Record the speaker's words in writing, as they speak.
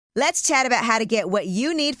Let's chat about how to get what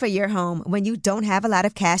you need for your home when you don't have a lot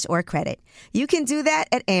of cash or credit. You can do that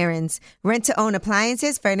at Aaron's. Rent-to-own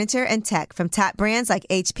appliances, furniture, and tech from top brands like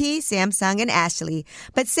HP, Samsung, and Ashley.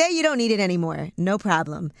 But say you don't need it anymore. No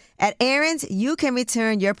problem. At Aaron's, you can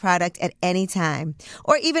return your product at any time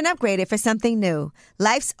or even upgrade it for something new.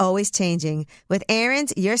 Life's always changing. With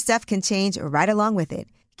Aaron's, your stuff can change right along with it.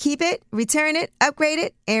 Keep it, return it, upgrade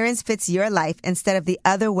it. Aaron's fits your life instead of the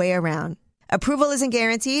other way around. Approval isn't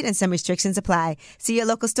guaranteed and some restrictions apply. See your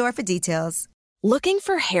local store for details. Looking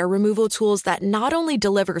for hair removal tools that not only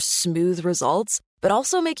deliver smooth results, but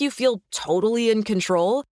also make you feel totally in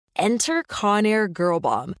control? Enter Conair Girl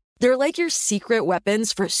Bomb. They're like your secret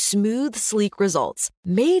weapons for smooth, sleek results.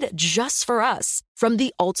 Made just for us. From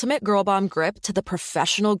the ultimate Girl Bomb grip to the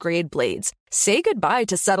professional grade blades. Say goodbye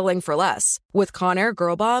to settling for less. With Conair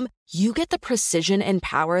Girl Bomb, you get the precision and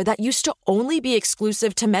power that used to only be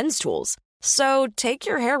exclusive to men's tools. So take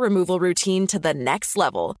your hair removal routine to the next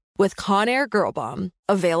level with Conair Girl Bomb.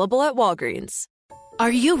 Available at Walgreens.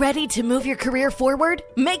 Are you ready to move your career forward?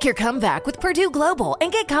 Make your comeback with Purdue Global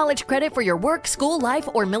and get college credit for your work, school, life,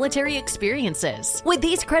 or military experiences. With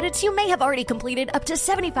these credits, you may have already completed up to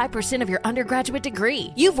 75% of your undergraduate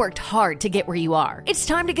degree. You've worked hard to get where you are. It's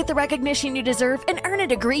time to get the recognition you deserve and earn a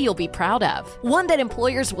degree you'll be proud of. One that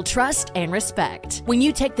employers will trust and respect. When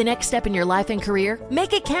you take the next step in your life and career,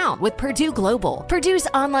 make it count with Purdue Global, Purdue's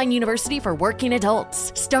online university for working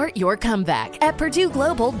adults. Start your comeback at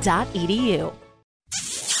purdueglobal.edu.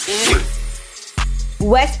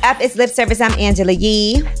 What's up? It's Lip Service. I'm Angela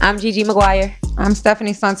Yee. I'm Gigi McGuire. I'm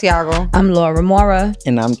Stephanie Santiago. I'm Laura Mora.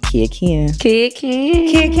 And I'm Kid Ken. Kid Ken.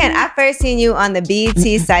 Kid Ken, I first seen you on the BET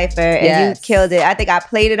Cypher and Yes. you killed it. I think I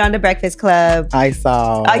played it on the Breakfast Club. I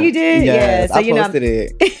saw. Oh, you did? Yes, Yeah. So I you know, posted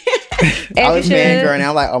it. I was fangirling and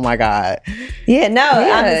I'm like, oh my God. yeah, no,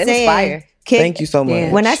 I'm it was saying. fire. Kid, Thank you so much.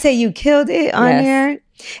 Yeah. When I say you killed it on Yes. there,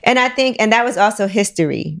 and I think, and that was also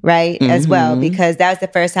history, right, as well, because that was the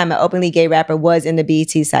first time an openly gay rapper was in the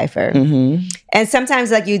BET Cypher. Mm-hmm. And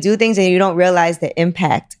sometimes, like, you do things and you don't realize the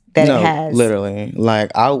impact that it has. Literally.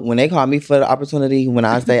 Like, when they called me for the opportunity, when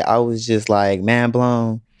I say I was just like, man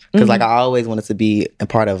blown. Because, like, I always wanted to be a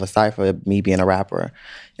part of a cypher, me being a rapper.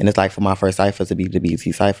 And it's like, for my first cypher to be the BET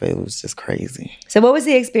Cypher, it was just crazy. So what was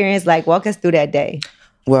the experience like? Walk us through that day.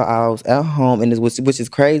 Well, I was at home, and which is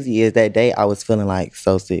crazy is that day I was feeling like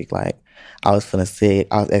so sick. Like, I was feeling sick.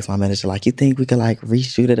 I was asking my manager, like, you think we could like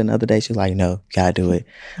reshoot it another day? She was like, no, you gotta do it.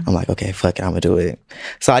 I'm like, okay, fuck it, I'm gonna do it.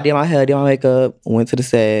 So I did my hair, did my makeup, went to the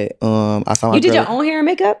set. I saw my You did girl. your own hair and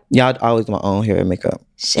makeup? Yeah, I always do my own hair and makeup.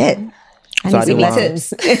 Shit. So I did my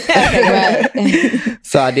tips.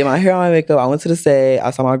 So I did my hair and my makeup. I went to the set.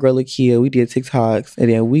 I saw my girl Lakia. We did TikToks, and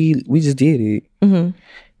then we just did it. Mm-hmm.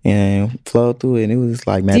 And flowed through it, and it was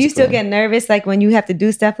like magical. Do you still get nervous like when you have to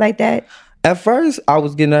do stuff like that? At first, I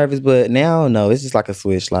was getting nervous, but now, no, it's just like a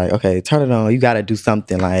switch. Like, okay, turn it on. You got to do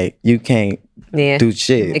something. Like, you can't do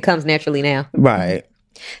shit. It comes naturally now. Right.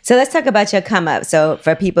 So let's talk about your come up. So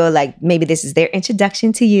for people like maybe this is their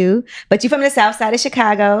introduction to you, but you're from the South Side of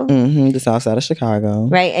Chicago, The South Side of Chicago.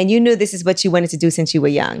 right? And you knew this is what you wanted to do since you were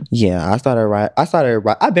young. Yeah, I've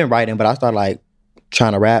been writing, but I started like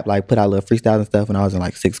trying to rap, like put out little freestyles and stuff when I was in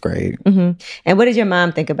like 6th grade. Mm-hmm. And what did your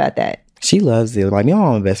mom think about that? She loves it. Like, me and my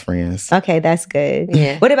mom are best friends. Okay, that's good.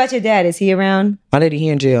 Yeah. What about your dad? Is he around? My daddy, he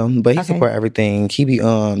in jail, but he Okay. support everything. He be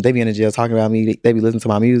they be in the jail talking about me. They be listening to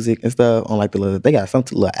my music and stuff on like they got some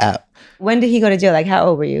little app. When did he go to jail? Like, how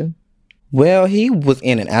old were you? Well, he was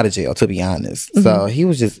in and out of jail, to be honest. So he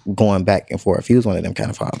was just going back and forth. He was one of them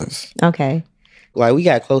kind of fathers. Okay. Like, we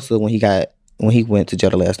got closer when he went to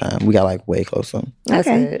jail the last time. We got like way closer. That's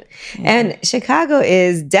Okay. good. And Chicago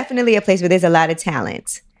is definitely a place where there's a lot of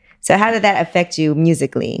talent. So how did that affect you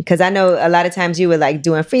musically? Because I know a lot of times you were like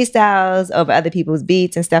doing freestyles over other people's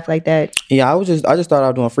beats and stuff like that. Yeah, I just started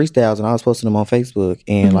out doing freestyles and I was posting them on Facebook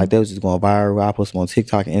and like they was just going viral. I posted them on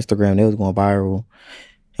TikTok and Instagram. They was going viral.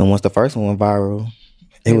 And once the first one went viral,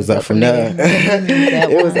 it was up from there.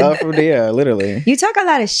 It was up from there, literally. You talk a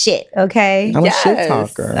lot of shit, okay? I'm a shit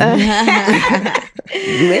talker.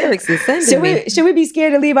 Lyrics is sending Should we be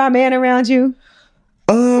scared to leave our man around you?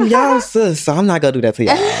 Y'all sis, so I'm not gonna do that to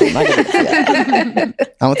y'all. I'm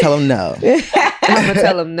gonna tell him no. I'm gonna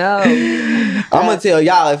tell him no. I'm gonna tell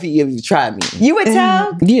y'all if he tried me. You would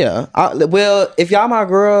tell? Yeah. Well, if y'all my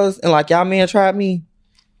girls and like y'all men tried me,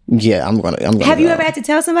 yeah, I'm gonna. Have you ever had to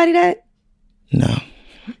tell somebody that? No.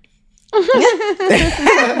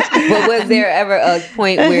 But was there ever a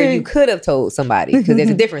point where you could have told somebody? Because there's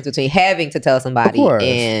a difference between having to tell somebody Of course.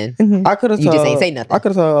 and I could have you told. just ain't say nothing. I could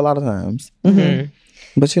have told a lot of times. Mhm.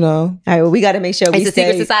 But you know, All right, well, we got to make sure It's we a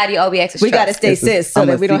secret society. All we ask is we got to trust. stay It's a- cis so I'm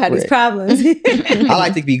a that we don't have these secret. problems. I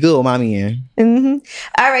like to be good with my man.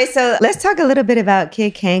 All right, so let's talk a little bit about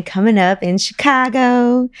Kid Kane coming up in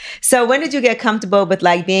Chicago. So when did you get comfortable with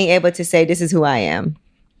like being able to say, this is who I am?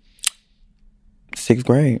 6th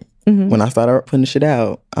grade. When I started putting the shit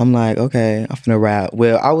out, I'm like, okay, I'm finna rap.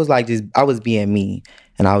 Well, I was being me,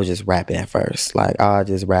 and I was just rapping at first. Like, I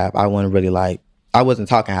just rap. I wasn't really like, I wasn't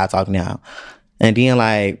talking how I talk now. And then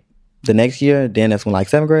like the next year, then that's when like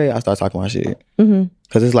 7th grade, I started talking my shit.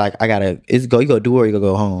 Cause it's like, you go do it or you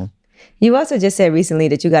go home. You also just said recently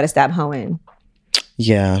that you got to stop hoeing.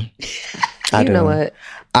 Yeah. I You do. know what?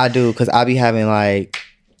 I do, cause I be having like,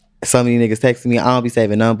 so many niggas texting me. I don't be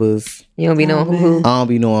saving numbers. You don't be knowing who. I don't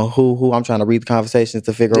be knowing who. I'm trying to read the conversations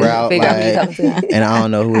to figure out. Figure out who you like, talking to. and I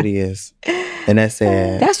don't know who it is. And that's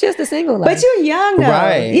sad. That's just the single life. But you're young though.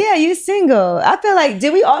 Right. Yeah, you're single. I feel like,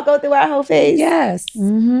 did we all go through our whole phase? Yes.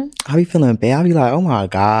 I be feeling bad. I be like, oh my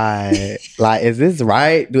God. Like, is this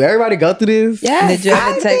right? Do everybody go through this? Yes. Did you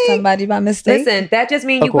ever text somebody by mistake? Listen, that just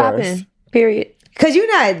means Of you course. popping. Period. Because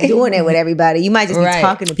you're not doing it with everybody. You might just be Right.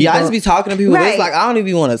 talking to people. Yeah, I just be talking to people. But Right. it's like, I don't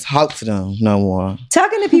even want to talk to them no more.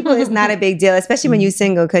 Talking to people is not a big deal, especially when you're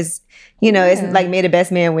single, because, you know, it's like may the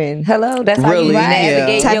best man win. Hello. That's how Really? you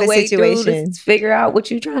navigate Type your of way through situation. to figure out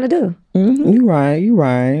what you're trying to do. You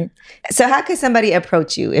right. So how could somebody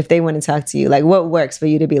approach you if they want to talk to you? Like, what works for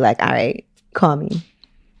you to be like, all right, call me?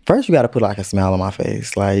 First, you got to put like a smile on my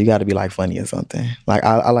face. Like, you got to be like funny or something. Like,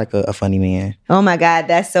 I like a funny man. Oh my God,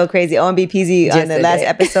 that's so crazy. OMBPZ on Just the said last that.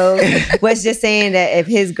 episode was just saying that if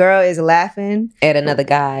his girl is laughing At another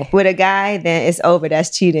guy. with a guy, then it's over. That's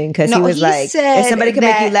cheating. Because he was like, said if somebody can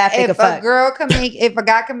make you that laugh, they if can fuck. if a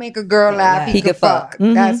guy can make a girl laugh, he could fuck.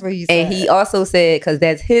 That's what he said. And he also said, because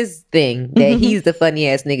that's his thing, that he's the funny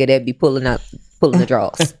ass nigga that be pulling the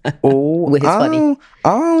draws. Oh, With his funny. I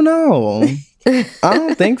don't know. I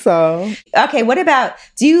don't think so. Okay, what about,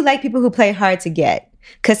 do you like people who play hard to get?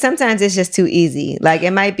 Because sometimes it's just too easy. Like,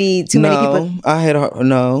 it might be too many people.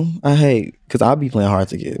 I hate because I be playing hard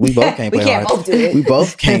to get. We both can't We play can't hard. both do it. We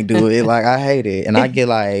both can't do it. Like, I hate it, and I get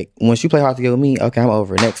like, once you play hard to get with me, okay, I'm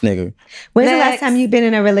over it. Next nigga. When's the last Next. time you've been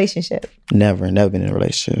in a relationship? Never been in a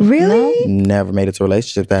relationship. Really? Never made it to a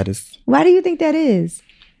relationship status. Why do you think that is?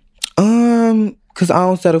 Cause I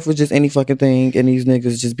don't settle for just any fucking thing, and these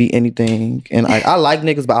niggas just be anything. And I like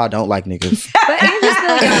niggas, but I don't like niggas. But Angel's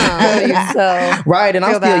still young. So Right, and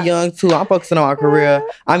I'm Feel still that. young too. I'm focusing on my career.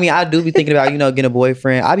 I mean, I do be thinking about, getting a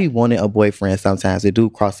boyfriend. I be wanting a boyfriend sometimes. It do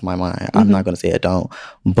cross my mind. I'm not gonna say it don't.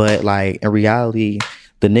 But like in reality,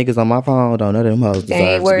 the niggas on my phone don't know them hoes They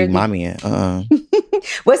ain't deserve to be worthy. my man.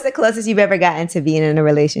 What's the closest you've ever gotten to being in a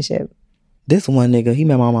relationship? This one nigga, he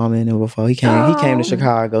met my mama in there before. He came to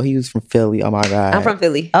Chicago. He was from Philly. Oh my God. I'm from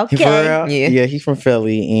Philly. He for Okay. real? Yeah. Yeah, he's from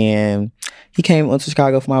Philly, and he came to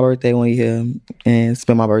Chicago for my birthday one year and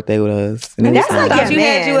spent my birthday with us. And it That's was like nice. your thought you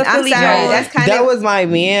had man. you a I'm Philly sorry. Joe. That's kind That of was my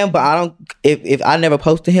man, but I don't. If I never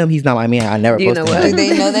posted him, he's not my man. I never You posted know what? Do him.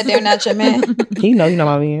 they know that they're not your man? He know he's not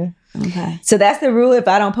my man. Okay. so. That's the rule. If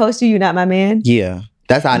I don't post you, you're not my man. Yeah,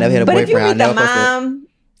 that's how I never had a But if you boyfriend. meet I the never posted. mom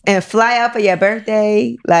and fly out for your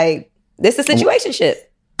birthday, like, This is a situationship.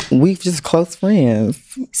 We just close friends.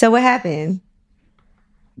 so what happened?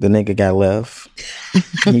 The nigga got left.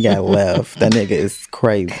 He got left. That nigga is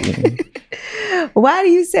crazy. Why do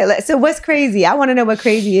you say like? So what's crazy? I want to know what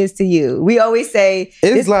crazy is to you. We always say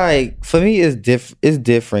It's like, for me, it's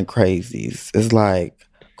different crazies. It's like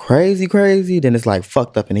crazy, then it's like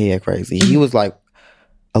fucked up in the head crazy. He was like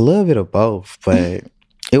a little bit of both, but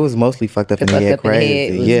it was mostly fucked up in the fucked head up in the head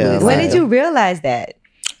crazy. was Yeah. really when like, did you realize that?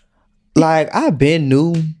 Like, I've been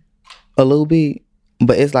new a little bit,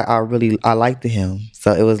 but it's like I liked him.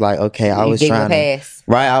 So it was like, okay, I You was gave him trying a to, pass.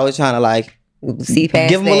 right? I was trying to like See past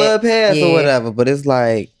give him that. a little pass Yeah. or whatever. But it's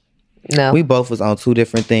like, No. we both was on two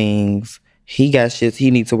different things. He got shit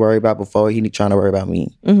he needs to worry about before he trying to worry about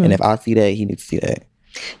me. Mm-hmm. And if I see that, he needs to see that.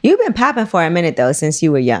 You've been popping for a minute though, since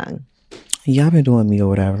you were young. Yeah, I've been doing me or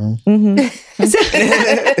whatever. So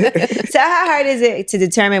how hard is it to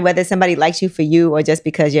determine whether somebody likes you for you or just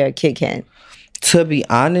because you're a Kid Ken? To be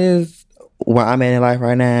honest, where I'm at in life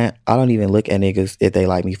right now, I don't even look at niggas if they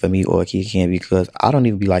like me for me or a kid can, because I don't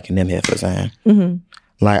even be liking them half the time.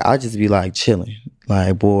 Mm-hmm. Like, I just be like chilling,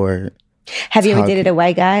 like bored. Have you ever Talking. dated a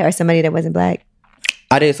white guy or somebody that wasn't black?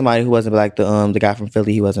 I dated somebody who wasn't black. The guy from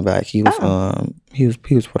Philly, he wasn't black. He was he was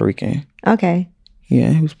Puerto Rican. Okay. Yeah,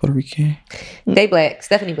 he was Puerto Rican. They black.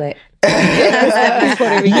 Stephanie black.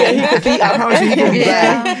 Yeah, I promise you, he can be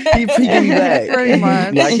black. He can be black. Pretty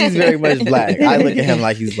much. Like, he's very much black. I look at him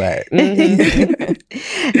like he's black.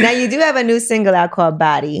 Now, you do have a new single out called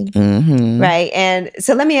Body, right? And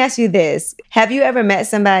so let me ask you this. Have you ever met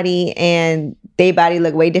somebody and their body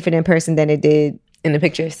looked way different in person than it did In the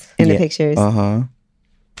pictures. in the pictures?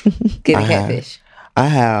 Getting catfish. I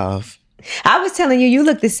have. I was telling you, you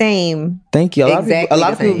look the same. Thank you. A Exactly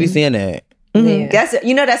lot of the people be same. saying that.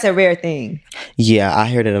 Yeah. That's a rare thing. Yeah, I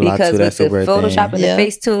heard it a lot Because too. That's with a the weird Photoshop thing. and the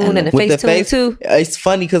Facetune and the With Facetune too. It's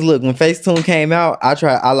funny because look, when Facetune came out, I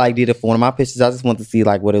did it for one of my pictures. I just wanted to see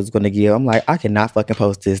like what it was going to give. I'm like, I cannot fucking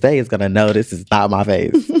post this. They is gonna know this is not my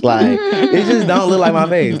face. Like, it just don't look like my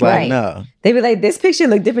face. Like, Right. no. They be like, this picture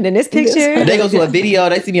look different than this picture. They go to a video,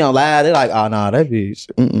 they see me on live, they're like, oh no, that bitch.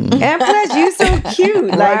 Mm-mm. And plus, you so cute.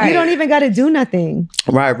 Like, you Right. don't even got to do nothing.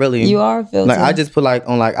 Right, really. You are filtered. Like, I just put I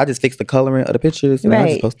just fixed the coloring of the pictures and I Right.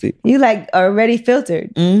 just posted it. You like already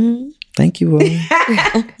filtered. Thank you. Will.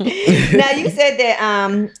 Now, you said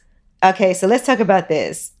that, okay, so let's talk about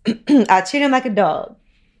this. I treat him like a dog.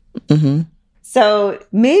 Mm-hmm. So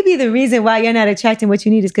maybe the reason why you're not attracting what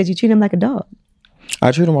you need is because you treat him like a dog.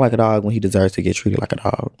 I treat him like a dog when he deserves to get treated like a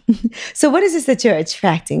dog. So what is this that you're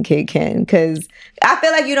attracting, Kid Ken? Because I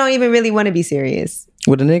feel like you don't even really want to be serious.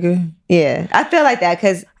 With a nigga? Yeah, I feel like that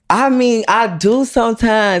because I mean, I do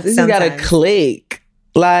sometimes. It's just gotta Sometimes. click.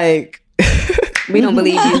 Like, We don't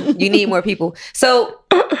believe you. You need more people. So,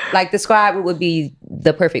 like, describe what would be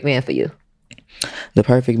the perfect man for you. the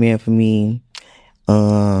perfect man for me,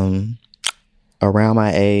 around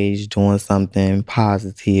my age, doing something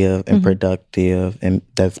positive and productive, and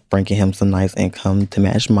that's bringing him some nice income to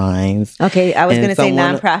match mine. okay, I was And gonna say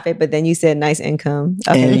someone- nonprofit, but then you said nice income.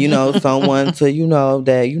 Okay. And someone to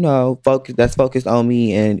that that's focused on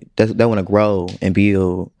me and that want to grow and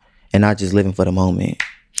build, and not just living for the moment.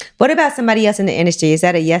 What about somebody else in the industry? Is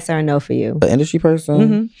that a yes or a no for you? An industry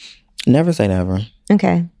person, never say never.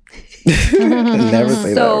 Okay. Never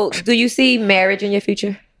say So, never. do you see marriage in your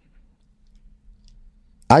future?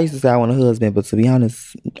 I used to say I want a husband, but to be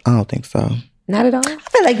honest, I don't think so. Not at all. I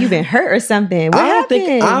feel like you've been hurt or something. What I don't happened?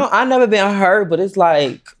 think I never been hurt, but it's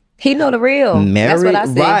like He know the real. marriage, That's what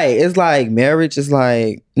I see. right? It's like marriage is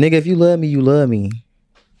like, nigga, if you love me, you love me.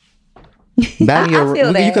 Buy me I feel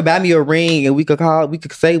you that. could buy me a ring, and we could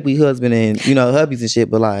say we husband and hubbies and shit.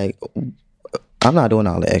 But like, I'm not doing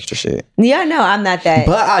all the extra shit. Yeah, no, I'm not that.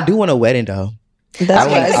 But I do want a wedding though. That's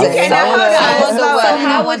what I Okay, said. now hold on. So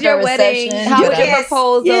how was your wedding? Reception. Your can't-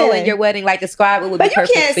 proposal yeah. and your wedding? Like, describe what would be But you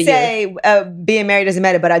perfect can't for you. say being married doesn't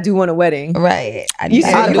matter, but I do want a wedding. Right. You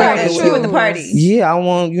said I the do party. want You to want the party. Yeah, I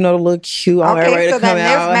want to look cute. I want everybody Okay, so to come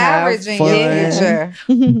then out, there's marriage in have your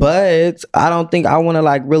fun. future. But I don't think I want to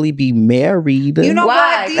like really be married. You know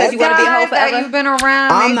Why? what? 'Cause These you wanna be a hoe guys that forever? you've been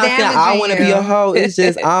around, I'm they not saying I damaging want to you. be a hoe. It's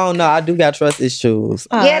just I don't know. I do got trust issues.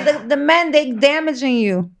 Yeah, the men, they damaging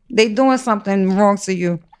you. They doing something wrong to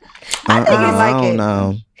you. I think it's I like don't it.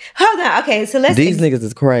 know. Hold on. Okay, so let's. These niggas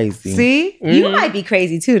is crazy. See? You might be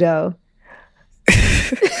crazy too, though.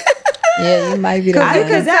 Yeah, you might be the one.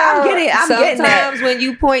 Because I'm getting that. Sometimes when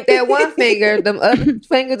you point that one finger, them other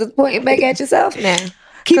fingers is pointing back at yourself now. Keep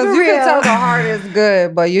it Because you real. can tell the heart is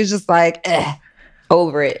good, but you're just like,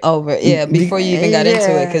 Over it. Over. Yeah, before you even got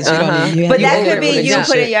into it, because you don't. You But you that over could it be with a you jump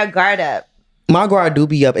putting shit. your guard up. My guard do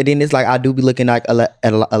be up, and then it's like I do be looking like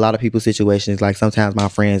at a lot of people's situations. Like sometimes my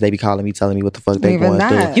friends, they be calling me, telling me what the fuck they Even going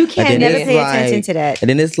that. through. You can't And then never it's pay like- attention to that. And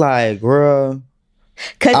then it's like, girl,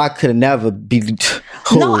 'Cause- I could never be.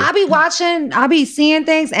 no, I be watching, I be seeing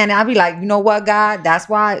things, and I be like, you know what, God, that's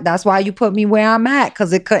why you put me where I'm at,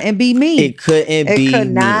 because it couldn't be me. It couldn't It be. could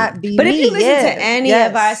me. not be But me. if you listen Yes, to any yes.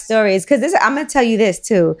 of our stories, because I'm going to tell you this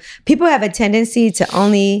too. People have a tendency to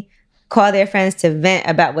only call their friends to vent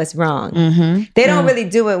about what's wrong. They don't really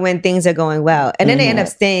do it when things are going well. And then they end up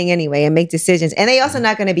staying anyway and make decisions. And they also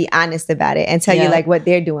not going to be honest about it and tell you Yeah. like what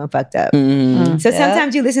they're doing fucked up. Mm-hmm. So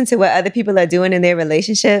sometimes you listen to what other people are doing in their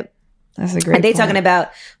relationship That's a great. and they point. talking about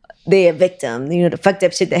their victim, the fucked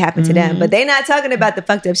up shit that happened to them. But they're not talking about the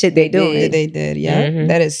fucked up shit they're doing. They did. Yeah,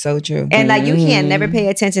 that is so true. And like you can't never pay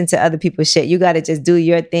attention to other people's shit. You got to just do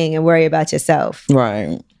your thing and worry about yourself.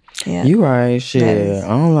 Right. Yeah. You right. Shit. is- I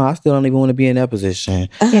don't know. I still don't even want to be in that position.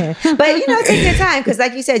 Yeah. But take your time because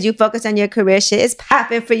like you said, you focus on your career. Shit is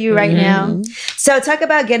popping for you right now. So talk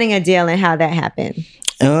about getting a deal and how that happened.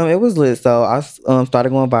 It was lit. So I started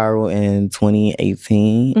going viral in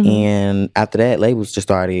 2018, and after that, labels just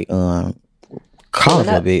started calling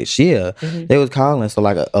for a bitch. Yeah, they was calling. So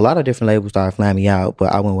like a lot of different labels started flying me out,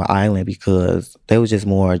 but I went with Island because they was just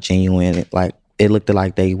more genuine. Like it looked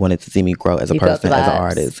like they wanted to see me grow as a You felt person, the as an vibes.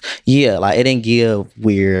 artist. Yeah, like it didn't give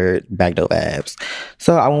weird backdoor vibes.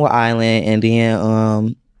 So I went with Island,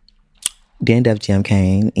 and then Def Jam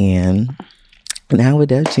came, and now with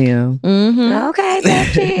Def Jam, Okay,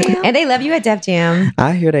 Def Jam. And they love you at Def Jam.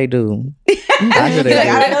 I hear they do. I hear they Like,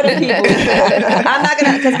 I do. don't know the people. I'm not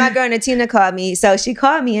gonna, because my girl Natina called me. So she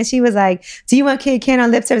called me and she was like, "Do you want Kid Ken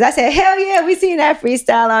on lip service?" I said, "Hell yeah, we seen that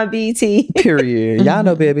freestyle on BT." Period. Y'all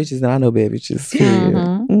know bad bitches, and I know bad bitches.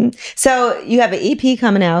 Period. So you have an EP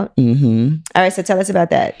coming out. Mm-hmm. All right, so tell us about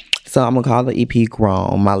that. So I'm gonna call the EP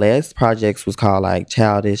Grown. My last projects was called like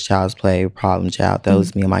Childish, Child's Play, Problem Child. That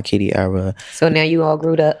was me and my kitty era. So now you all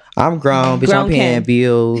grew up. I'm grown, bitch. Grown I'm paying Ken.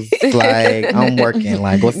 bills. Like I'm working.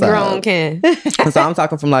 Like what's Grown up? Ken. So I'm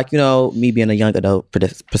talking from like, you know, me being a young adult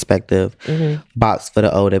perspective, box for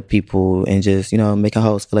the older people, and just, you know, making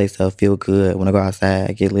hoes feel themselves, feel good. When I go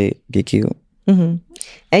outside, get lit, get cute.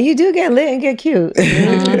 And you do get lit and get cute.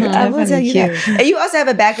 I will tell you that. And you also have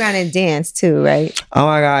a background in dance too, right? Oh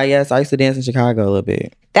my God, yes. I used to dance in Chicago a little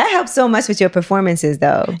bit. That helps so much with your performances,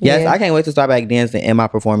 though. Yes, Yeah. I can't wait to start back dancing in my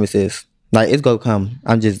performances. Like, it's gonna come.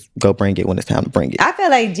 I'm just go bring it when it's time to bring it. I feel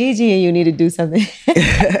like Gigi and you need to do something.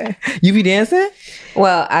 You be dancing?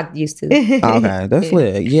 Well, I used to. Oh, okay, that's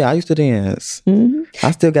lit. Yeah, I used to dance.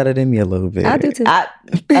 I still got it in me a little bit. I do too.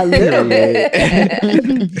 A little bit.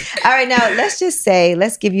 All right, now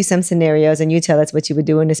let's give you some scenarios and you tell us what you would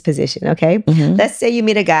do in this position, okay? Let's say you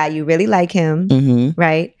meet a guy, you really like him,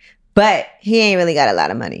 right? But he ain't really got a lot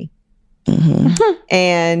of money.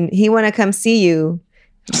 And he want to come see you,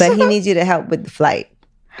 but he needs you to help with the flight.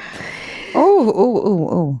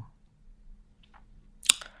 Oh.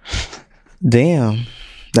 Damn,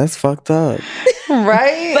 that's fucked up.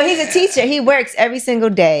 Right? But he's a teacher. He works every single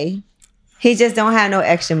day. He just don't have no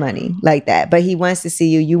extra money like that. But he wants to see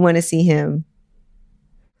you. You want to see him.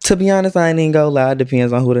 To be honest, I ain't even gonna lie. It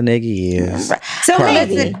depends on who the nigga is. So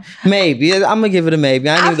Probably. Maybe. I'm gonna give it a maybe.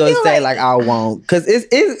 I ain't even gonna feel say like I won't, cause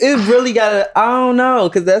it really gotta. I don't know,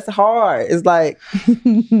 cause that's hard. It's like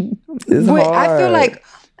it's Wait, hard. I feel like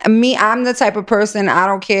me, I'm the type of person, I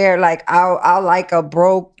don't care. Like I'll like a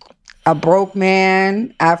broke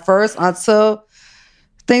man at first until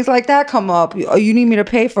things like that come up. Oh, you need me to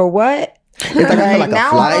pay for what? It's like, I feel like a now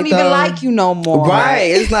flight, I don't even though. like you no more. Right.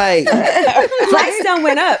 It's like flights don't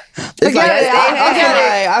went up. it's like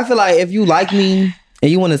I feel like if you like me and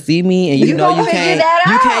you want to see me and you know gonna you figure can't that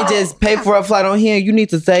you can't out. just pay for a flight on here. You need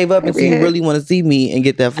to save up until you really want to see me and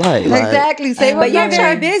get that flight. Like, Exactly. Say But you're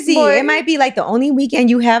very busy. It might be like the only weekend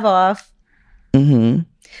you have off.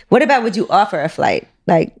 What about would you offer a flight?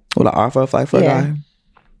 Like, will I offer a flight for a guy?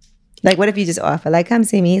 Like, what if you just offer, like, come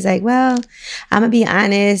see me? He's like, well, I'm going to be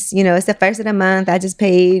honest. You know, it's the first of the month. I just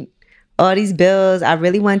paid all these bills. I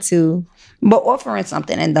really want to. But offering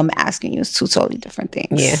something and them asking you is two totally different things.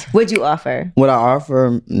 Yeah. Would you offer? Would I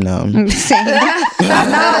offer? No.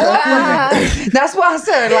 That's why I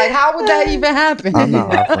said, like, how would that even happen? I'm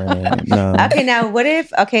not offering it. No. Okay, now what if,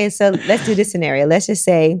 so let's do this scenario. Let's just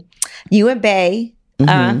say you and Bae are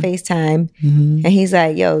on FaceTime and he's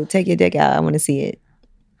like, yo, take your dick out. I want to see it.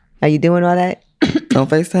 Are you doing all that? On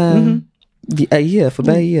FaceTime? Yeah, for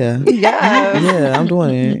Bae, yeah. Yeah, I'm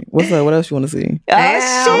doing it. What's up? What else you want to see?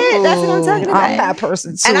 Oh, shit. That's what I'm talking about. I'm that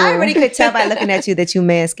person too. And I already could tell by looking at you that you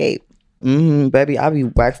manscaped. Baby, I be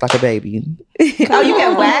waxed like a baby. Oh, you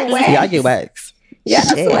get waxed? Yeah, I get waxed.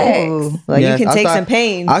 Shit. Well, Yes, you can I take start- some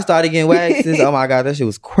pain. I started getting waxes. Oh my God, that shit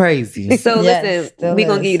was crazy. So Yes, listen, still we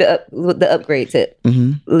gonna is. give you the upgrade tip.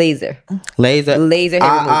 Laser. Laser Laser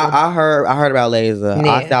hair removal. I heard about laser.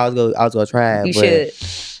 Yeah. I said I was gonna try it. You but should.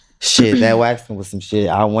 Shit, that waxing was some shit.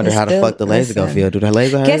 I wonder how the fuck the laser gonna feel. Do the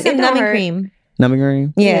laser hurt? Get some don't numbing hurt. cream. Numbing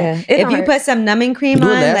cream? Yeah. it If don't you hurt. put some numbing cream Do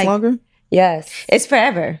it on, last like, longer? Yes. it's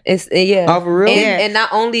forever. It's yeah. Oh, for real? And, Yeah. and not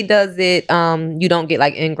only does it, you don't get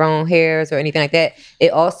like ingrown hairs or anything like that.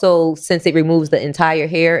 It also, since it removes the entire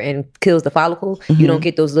hair and kills the follicle, you don't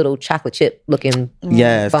get those little chocolate chip looking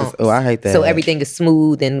Yes. 'cause- bumps. Oh, I hate that. So everything is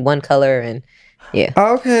smooth and one color and yeah.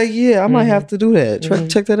 Okay, yeah, I might have to do that.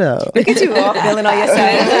 Check that out. Look at you all feeling on yourself.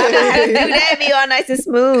 Do that, be all nice and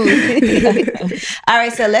smooth. All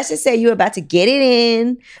right, so let's just say you're about to get it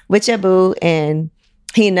in with your boo and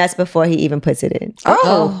he nuts before he even puts it in.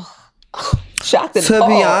 Oh, Shocked and To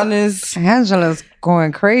be honest, Angela's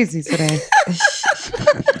going crazy today.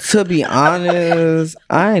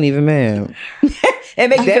 I ain't even mad. It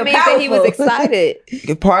makes you That feel means that he was powerful.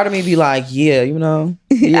 excited. Part of me be like, yeah, you know,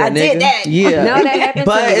 yeah, I did nigga. that. Yeah, No, that happened to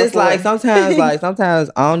but me it's before. like sometimes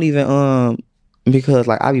I don't even because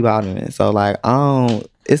like I be bothering it, so like I don't.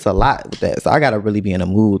 It's a lot with that, so I gotta really be in a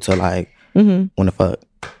mood to like when the fuck.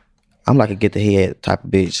 I'm like a get the head type of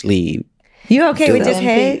bitch. Leave. You okay with just Them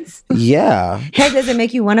head? Yeah. Head doesn't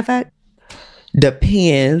make you want to fuck?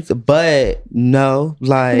 Depends, but no.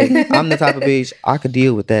 Like, I'm the type of bitch, I could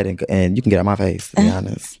deal with that and you can get out my face, to be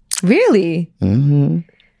honest. Really? Mm-hmm.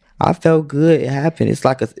 I felt good. It happened. It's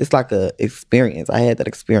like a experience. I had that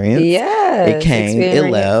experience. Yeah. It came.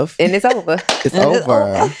 It left. And it's over. It's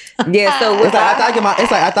over. Yeah, so It's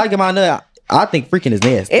like after I get my nut, I think freaking is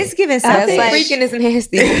nasty. It's giving that's selfish. like freaking is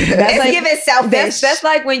nasty. It's giving selfish. That's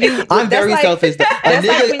like when you. I'm that's very like- selfish. that's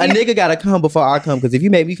like when A nigga gotta come before I come, because if you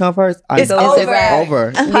make me come first, It's over.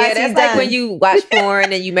 over. Yeah, that's done. like when you watch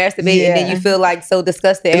porn and you masturbate and then you feel like so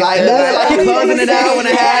disgusted. Like you're closing it out when I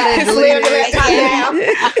had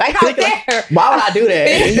it. Like how dare? Why would I do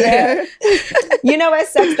that? You know what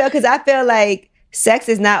sucks though? Because I feel like sex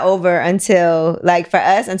is not over until, like, for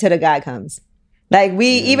us, until the guy comes. Like,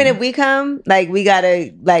 even if we come, like, we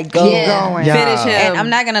gotta, like, go going. Yeah. Finish him. And I'm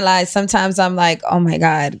not gonna lie, sometimes I'm like, oh my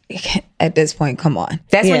God, at this point, come on.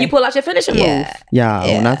 That's Yeah. when you pull out your finishing move. Yeah,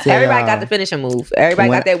 when I tell Everybody y'all, got the finishing move. Everybody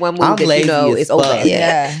when got that one move I'm that lazy you know as it's over. fuck.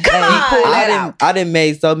 Yeah. Come on. Pull that out. I done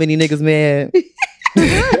made so many niggas mad.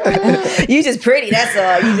 You just pretty, that's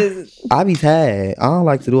all. You just I be tired. I don't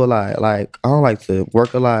like to do a lot. Like, I don't like to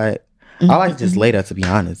work a lot. I like to just lay there, to be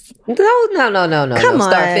honest. No. Come on.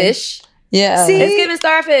 Starfish. Yeah. See? It's giving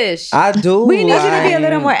starfish. I do. we need you to be a like-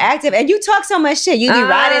 little more active. And you talk so much shit. You be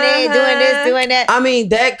riding it, doing this, doing that. I mean,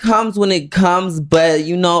 that comes when it comes, but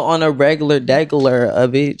on a regular, a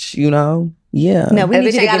bitch, yeah. No, we A need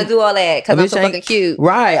bitch you ain't to gotta do all that because A I'm bitch so ain't- fucking cute.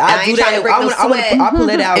 Right, I I do ain't trying that. to break no sweat I pull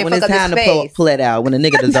it out and when it's fuck up time to his pull, face. pull it out. When a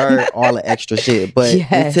nigga deserve all the extra shit, but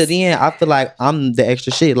Yes. to the end, I feel like I'm the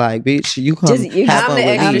extra shit. Like, bitch, you come Just- you- have I'm fun the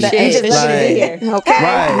with extra me. shit. You just lucky to be Like, here. Okay.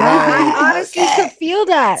 Right, I honestly could feel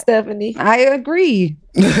that. Stephanie. I agree.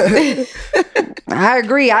 I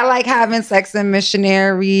agree. I like having sex in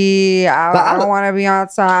missionary. I don't want to be on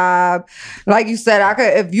top. Like you said, I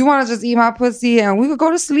could, if you want to just eat my pussy and we could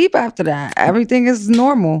go to sleep after that. Everything is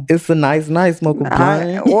normal. It's a nice smoke a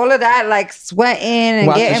blunt. All of that, like sweating and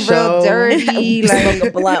Watch a getting show. real dirty. Smoke Like,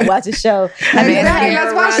 a blunt, watch a show. exactly.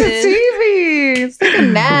 Let's watch the TV. It's like a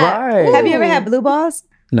nap. Right. Have you ever had blue balls?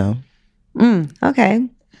 No. Okay.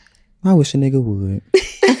 I wish a nigga would.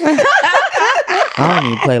 I don't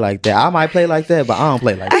even play like that. I might play like that, but I don't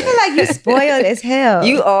play like I feel that. like you're spoiled as hell.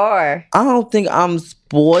 You are. I don't think I'm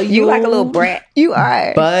spoiled. You like a little brat, You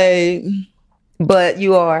are. But but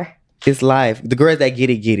you are. it's life. The girls that get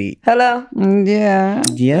it. Hello? Yeah.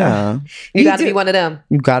 Yeah. You gotta do. be one of them.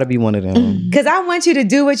 You gotta be one of them. Because I want you to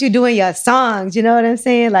do what you do in your songs. You know what I'm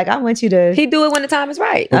saying? Like, I want you to. He do it when the time is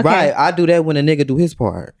right. Right. I do that when a nigga do his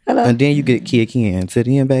part. Hello. And then you get kick in. To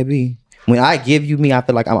the end, baby. When I give you me, I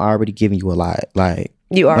feel like I'm already giving you a lot. Like,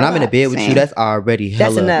 You are when I'm in the right. bed with you, that's already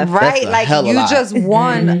hella. enough. Right. that's a Like hella you lot. just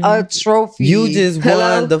won a trophy. You just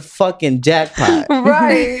won the fucking jackpot.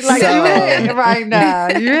 right. Like So- you hit right now.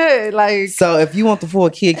 You hit. Like So if you want the full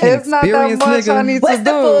kid it's not that experience, much I nigga, need What's to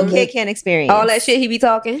the do. full Kid Can experience? All that shit he be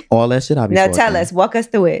talking. all that shit I be Now fucking. tell us. Walk us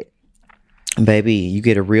through it. Baby, you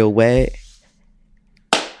get a real wet.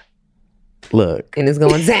 Look, And it's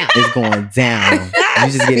going down. it's going down.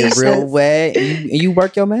 You just get it real wet and you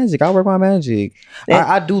work your magic. I work my magic.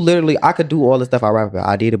 I do literally, I could do all the stuff I rap about.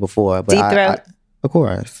 I did it before. But Deep throat? of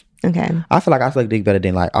course. Okay. I feel like I suck dick better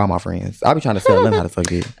than like all my friends. I be trying to tell them how to suck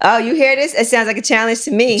dick. Oh, you hear this? It sounds like a challenge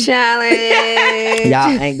to me. Challenge. Y'all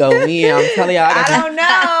ain't go in. I'm telling y'all. I don't know.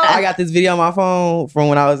 I got this video on my phone from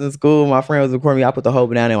when I was in school. My friend was recording me. I put the whole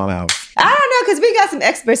banana in my mouth. I don't know because we got some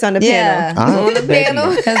experts on the Yeah. panel. On the Baby,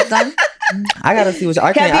 panel. That's done. I gotta see what I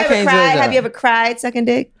Have can't. you I ever can't cried? judge Have you y'all. ever cried sucking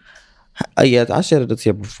dick? Yes, I shed a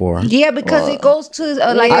tear before. Yeah, because it goes to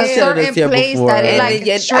like I a said this certain here place before. that it And like then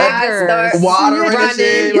your eyes triggers. start Water running.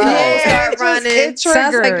 running, Your right. nose start it running. it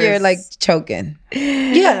Sounds like triggers. you're like choking.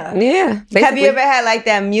 yeah. Yeah. Have Basically. you ever had like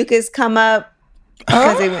that mucus come up?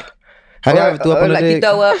 Because it went, Have y'all ever threw up or on the like dick? you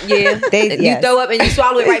throw up, yeah. They- You yes. throw up and you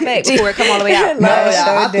swallow it right back before it come all the way out. No, I yeah,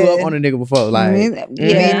 I sure threw up did. on a nigga before. Like, Me too.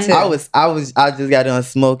 I just got done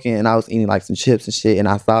smoking and I was eating like some chips and shit, and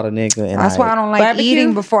I saw the nigga, and That's why I don't like Barbecue?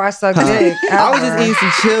 eating before I suck dick. I was ever. just eating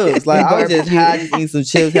some chips. Like I was just high, just eating some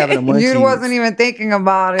chips, having a munchie. You wasn't even thinking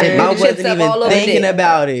about it. I chips wasn't up even all over thinking it.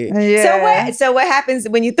 about it. Yeah. So what happens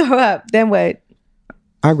when you throw up? Then what?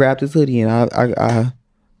 I grabbed his hoodie and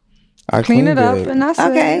I Clean cleaned it up and that's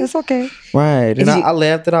Okay. it. It's okay. right. And I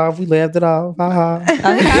laughed it off. We laughed it off. Ha ha.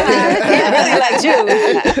 Really like you.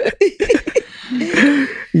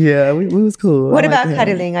 Yeah, we was cool. What I about like that.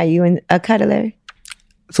 cuddling? Are you a cuddler?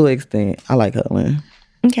 To an extent, I like cuddling.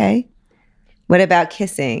 Okay. What about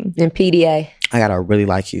kissing? And PDA. I gotta really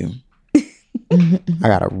like you. I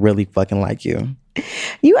gotta really fucking like you.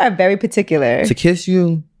 You are very particular. To kiss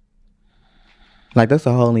you, Like, that's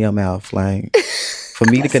a hole in your mouth. Like, for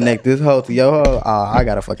me to connect this hole to your hole, I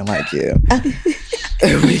gotta fucking like you.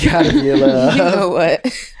 We gotta be love. You know what?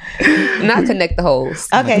 Not connect the holes.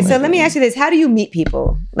 Okay, so let me ask you this. How do you meet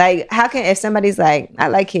people? Like, how can, if somebody's like, I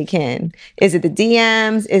like Kid Ken, is it the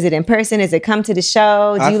DMs? Is it in person? Is it come to the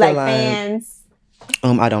show? Do you like fans?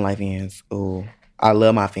 I don't like fans. Ooh, I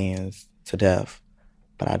love my fans to death,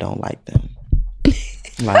 but I don't like them.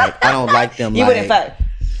 Like, I don't like them. You like, wouldn't fuck?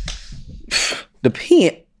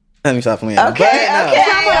 Depend. Let me stop playing. Okay.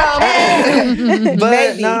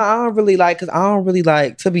 But no, I don't really like, because I don't really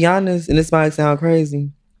like, to be honest, and this might sound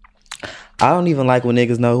crazy, I don't even like when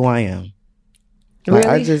niggas know who I am. Like, Really?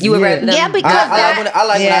 I just, You would rather them? Yeah, because I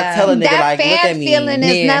like when I tell a nigga, that like, look at fan me. feeling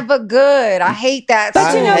is Yeah. never good. I hate that.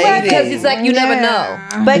 But you know hate what? it. Because it's like you never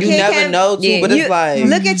know. But You Kid never Ken, know, too, yeah, but it's like...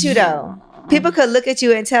 look at you though. People could look at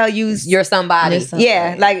you and tell you, You're somebody.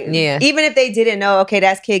 yeah, like, Yeah. even if they didn't know, okay,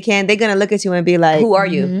 that's Kid Ken, they're gonna look at you and be like, Who are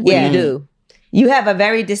you? What Yeah. do you do? you have a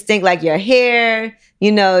very distinct, like your hair, you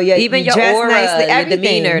know, Even you your dress aura, nicely, your everything.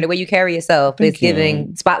 demeanor, the way you carry yourself, it's Thank you.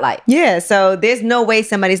 giving spotlight. Yeah, so there's no way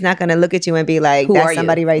somebody's not gonna look at you and be like, Who that's are you?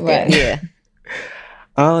 somebody right there. Yeah.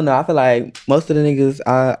 I don't know. I feel like most of the niggas,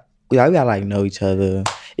 we gotta like know each other.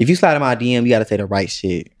 If you slide in my DM, you gotta say the right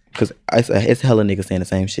shit. Cause it's hella niggas saying the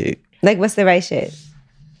same shit. Like, what's the right shit?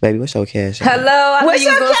 Baby, what's your cash? app? Hello, I What's knew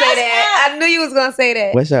you was your gonna say cash that. I knew you was gonna say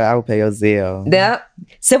that. What's your? I will pay your Zelle. Yep.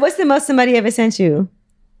 So what's the most somebody ever sent you?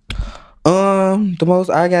 The most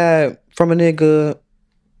I got from a nigga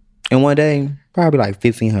in one day, probably like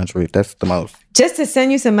 1,500. That's the most. Just to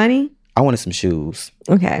send you some money? I wanted some shoes.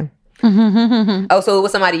 Okay. Oh, so it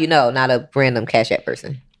was somebody you know, not a random Cash App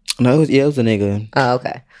person. No, it was a nigga Oh,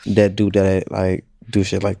 okay. that do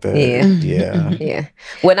shit like that. Yeah. Yeah. Yeah.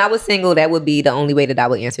 When I was single, that would be the only way that I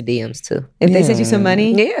would answer DMs too. If they sent you some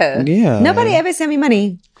money? Yeah. Yeah. Nobody ever sent me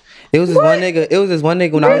money. It was this one nigga. It was this one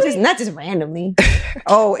nigga when I was Not just randomly.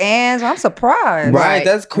 Oh, and I'm surprised. right.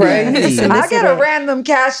 That's crazy. I get a random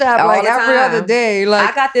cash app All like the every time. other day.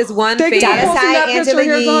 Like I got this one they fan. keep posting that Angela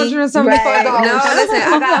picture. Here's Yee. $175. Right. No, listen,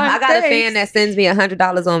 I got a Thanks. fan that sends me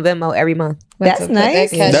 $100 on Venmo every month. That's to put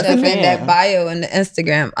nice. That cash That's a up in fan. that bio in the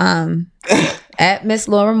Instagram. At Miss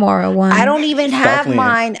Laura Mora one. I don't even have playing.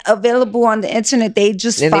 mine available on the internet. They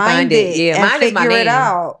just Then they find it Yeah, and mine is my figure name. it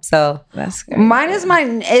out. So That's great. Mine is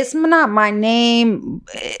it's not my name.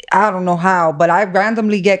 I don't know how, but I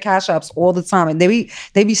randomly get cash apps all the time, and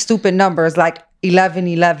they be stupid numbers like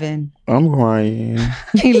 1111. I'm crying.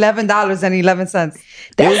 $11.11.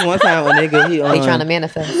 There was one time a nigga they trying to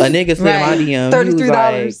manifest. a nigga sent my DM.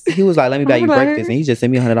 $33. He was like, let me buy you I'm like- breakfast, and he just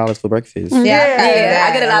sent me $100 for breakfast. Yeah, Yeah,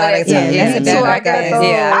 I get a lot of that too. Yeah, Yeah, that's that's a I bad get guy. those.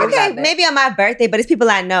 Yeah, I Okay, got that. maybe on my birthday, but it's people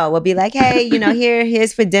I know will be like, hey, you know,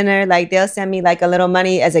 here's for dinner. Like, they'll send me like a little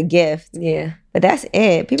money as a gift. Yeah. But that's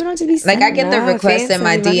it. People don't just be Like I get the sending request fans in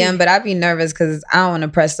my sending money. DM, but I be nervous because I don't want to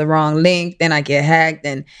press the wrong link. Then I get hacked,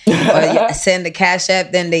 and or send the cash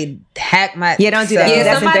app. Then they hack my. Yeah, don't do that. So- Yeah,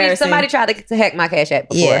 that's somebody embarrassing. tried to hack my Cash App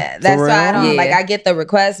before. Yeah, that's For why I real? don't like. Yeah. I get the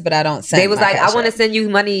request, but I don't send. They was my like, Cash I want to App. send you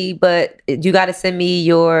money, but you got to send me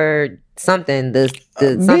your something, the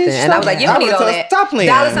something. And I was like, you don't need all that. Stop playing.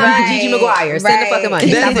 $sign Right, Gigi McGuire. Send the fucking money.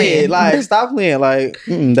 Stop That's playing. it. Like, stop playing. Like,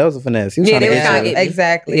 that was a finesse. He was Yeah, trying they to was trying to get get you. me.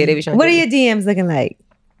 Exactly. Yeah, they be trying What to are get your DMs looking like?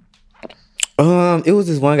 It was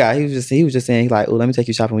this one guy. He was just saying, like, oh, let me take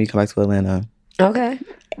you shopping when you come back to Atlanta. me. Okay.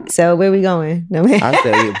 So where we going? No man. I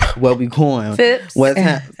said, well, we going. Phipps. What's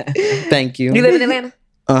Thank you. You live in Atlanta?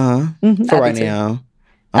 For right I do too. now.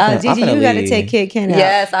 Gigi, you got to take Kid Ken out.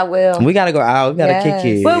 Yes, I will. We gotta go out. We gotta Yes.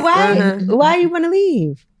 kick it. But why? Mhm. Why you want to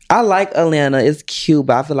leave? I like Atlanta. It's cute,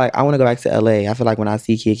 but I feel like I want to go back to LA. I feel like when I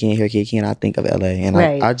see Kid Ken, hear Kid Ken, I think of LA, and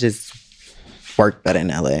Right. I just work better in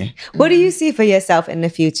LA. What do you see for yourself in the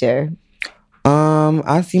future?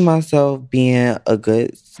 I see myself being a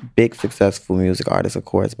good, big, successful music artist, of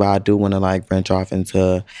course, but I do want to like branch off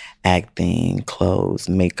into acting, clothes,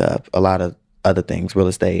 makeup, a lot of other things, real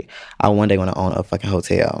estate. I one day want to own a fucking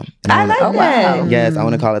hotel. And I like that. Yes, I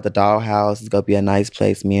want to call it the Dollhouse. It's gonna be a nice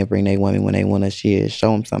place. Me and bring they women when they want to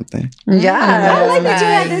show them something. Yeah. I like that you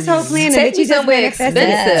had this whole plan and Take that me you just somewhere manifested.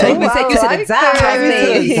 expensive. Take me take you to the Take The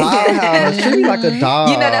dollhouse. Dollhouse. Treat me like a doll.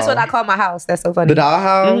 You know, that's what I call my house. That's so funny. The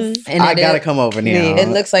Dollhouse. And I it gotta is- come over now. It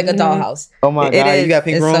looks like a dollhouse. Oh my It god, is. you got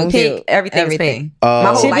pink It's so rooms. cute. Pink. Everything's pink. Oh. My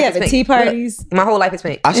whole Should we life have is a pink. tea parties? My whole life is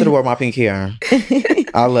pink. I should have worn my pink hair.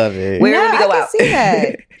 I love it. Where no, would we go I can out? see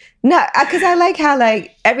that. No, because I like how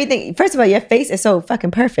like everything. First of all, your face is so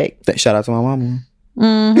fucking perfect. Shout out to my mama.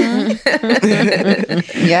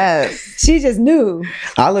 Yes. She just knew.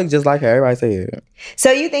 I look just like her. Everybody say it.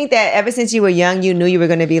 So you think that ever since you were young, you knew you were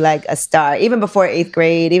going to be like a star, even before 8th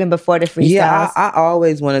grade, even before the freestyles? Yeah, I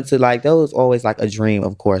always wanted to, like, that was always like a dream,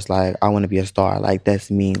 of course. Like, I want to be a star. Like,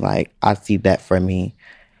 that's me. Like, I see that for me.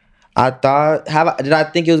 I thought, did I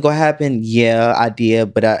think it was going to happen? Yeah, I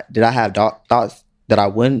did. But did I have thoughts that I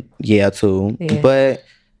wouldn't? Yeah, too. Yeah. But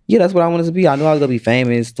yeah, that's what I wanted to be. I knew I was going to be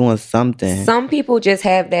famous doing something. Some people just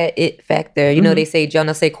have that it factor. You know, they say, je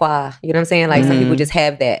ne sais quoi. You know what I'm saying? Like, some people just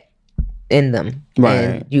have that in them. Right.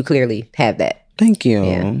 And you clearly have that. Thank you.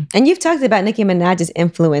 Yeah. And you've talked about Nicki Minaj's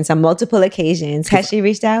influence on multiple occasions. Has she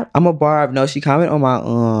reached out? I'm a barb. No, she commented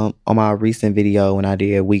on my recent video when I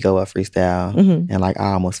did We Go Up freestyle, and like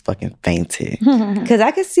I almost fucking fainted. Because I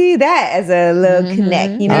could see that as a little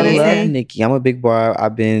connect. You know I what I'm love saying? Nicki. I'm a big barb.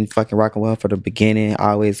 I've been fucking rocking with her for the beginning.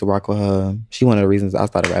 I always rock with her. She one of the reasons I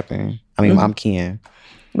started rapping. I mean, I'm Ken.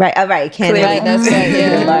 Right. All right. Can't Clearly, that's right.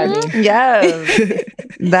 Yeah, Barbie. Yes.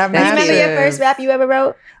 That Do you remember your first rap you ever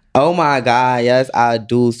wrote? Oh my God, yes, I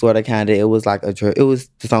do sort of kind of. It was like it was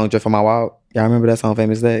the song Drip from My Walk. Y'all remember that song,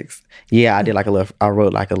 Famous Dex? Yeah, I did I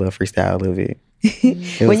wrote like a little freestyle a little bit.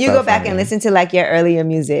 When you go back and listen to like your earlier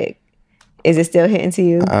music, is it still hitting to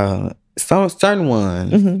you? Some certain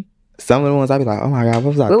ones. Some of the ones I be like, oh my God, what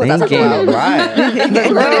was I What was I thinking? talking about? Right. Who in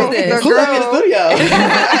the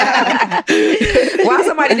studio? Why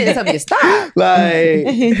somebody didn't tell me to stop?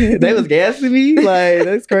 Like, they was gassing me. Like,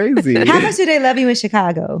 that's crazy. How much do they love you in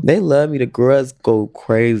Chicago? They love me. The girls go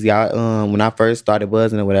crazy. When I first started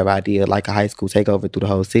buzzing or whatever, I did like a high school takeover through the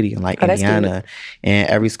whole city in like Indiana. And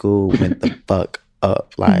every school went the fuck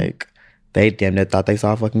up. Like, they damn near thought they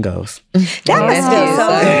saw a fucking ghost. That must feel so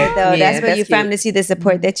good, though. Yeah, that's where you cute. from to see the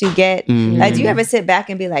support that you get. Like, do you ever sit back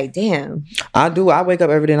and be like, damn? I do. I wake up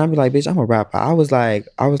every day and I be like, bitch, I'm a rapper. I was like,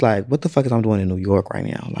 what the fuck is I'm doing in New York right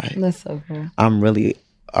now? Like, That's so cool. I'm really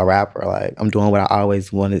a rapper. Like, I'm doing what I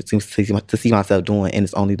always wanted to see myself doing, and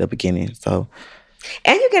it's only the beginning. So,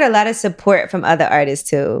 And you get a lot of support from other artists,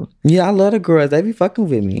 too. yeah, I love the girls. They be fucking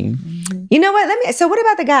with me. You know what? So what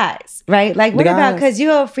about the guys, right? Like, what about, because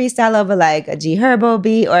you'll freestyle over like a G Herbo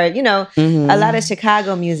beat or, you know, a lot of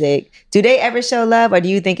Chicago music. Do they ever show love, or do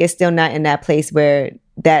you think it's still not in that place where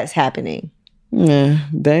that's happening? Yeah,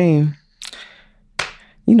 dang.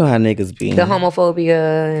 You know how niggas be. The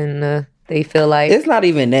homophobia and they feel like It's not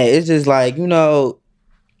even that. It's just like, you know,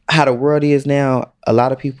 how the world is now. A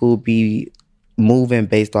lot of people be moving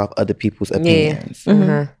based off other people's opinions.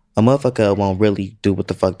 A motherfucker won't really do what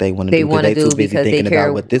the fuck they want to do wanna because they do too busy because they thinking care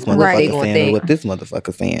about what this what motherfucker they saying gonna or think. what this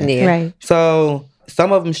motherfucker saying. Yeah. Right. So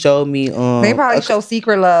some of them showed me. They probably show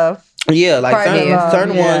secret love. Yeah, like private love,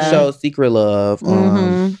 certain ones yeah. show secret love.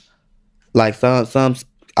 Like some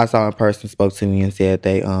I saw in person spoke to me and said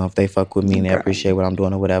they if they fuck with me and they appreciate what I'm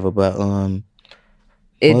doing or whatever. But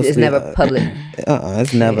it's mostly, never public.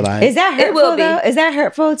 it's never like. Is that hurtful, will be. though? Is that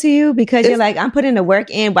hurtful to you? Because you're like, I'm putting the work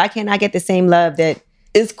in. Why can't I get the same love that...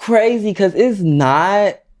 It's crazy because it's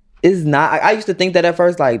not. I used to think that at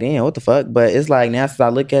first, like, damn, what the fuck? But it's like now since I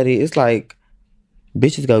look at it, it's like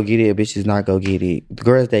bitches go get it, bitches not go get it. The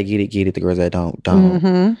girls that get it. The girls that don't.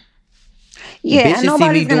 Yeah, Bitches and see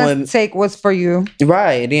nobody's me gonna doing- take what's for you.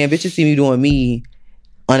 Right. And then bitches see me doing me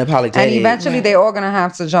unapologetic. And eventually they all gonna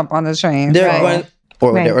have to jump on the train. they're so- going,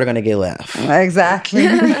 or Right. they're gonna get left. Exactly.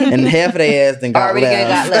 And half of their ass then got Already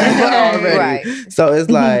left. got left. Already. Right. So it's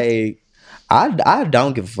like I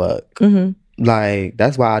don't give a fuck. Like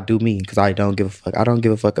that's why I do me, because I don't give a fuck. I don't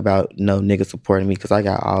give a fuck about no nigga supporting me because I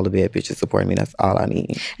got all the bad bitches supporting me. That's all I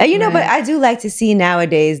need. And you know, but I do like to see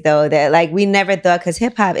nowadays, though, that like we never thought, because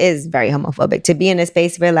hip hop is very homophobic, to be in a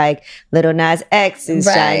space where like Lil Nas X is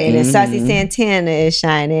shining and Saucy Santana is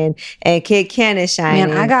shining and Kid Ken is shining.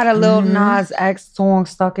 Man, I got a little Nas X song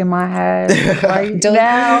stuck in my head right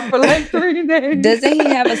now for like 3 days. Doesn't he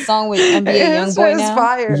have a song with NBA It's YoungBoy just now?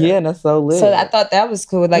 fire. Yeah, that's so lit. So I thought that was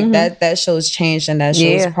cool. Like that shows change and that shows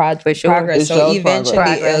Yeah, for sure. progress. It So shows eventually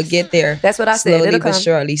progress. it'll get there. That's what I said. Slowly It'll but come.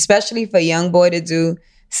 surely. Especially for YoungBoy to do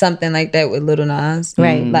something like that with Lil Nas.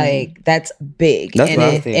 Right. Like that's big. That's what I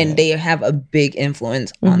and said. and they have a big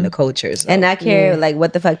influence on the culture. So. and not care like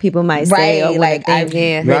what the fuck people might say. Right, Or like, what I- they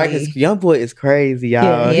think. right, because Youngboy is crazy,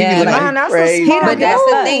 y'all. Yeah. He be like, Man, that's a crazy. smart But that's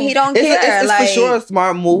the thing, he don't care. It's like, for sure a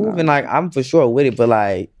smart move, and like I'm for sure with it. But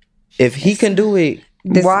like, if he can do it,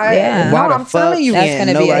 Why? yeah. No, why the I'm fuck telling you, That's can't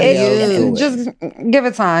gonna be a nobody huge- else do it? just give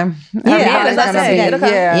it time. Yeah, Everybody's that's gonna it. be- It'll come.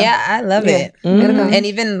 Yeah, I love it. And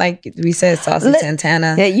even like we said, Saucy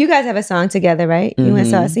Santana. Yeah, you guys have a song together, right? You and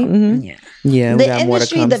Saucy? Mm-hmm. Yeah, we The got more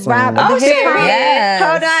to industry, come the soon. rap, Oh, the hip hop. shit. Yes.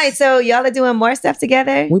 Hold on. So y'all are doing more stuff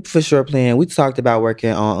together? We for sure playing. We talked about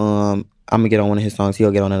working on I'm gonna get on one of his songs. He'll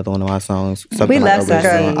get on another one of my songs. We love original.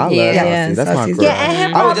 Saucy. I love Yeah. Saucy. That's my Saucy's girl. Yeah, and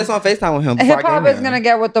hip-hop- I was just on FaceTime with him. before I Hip hop came is here. gonna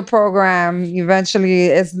get with the program eventually.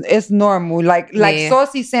 It's normal. Like Yeah.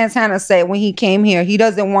 Saucy Santana said when he came here, he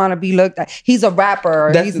doesn't want to be looked at. He's a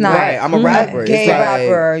rapper. That's He's not right. I'm a rapper. a gay It's like-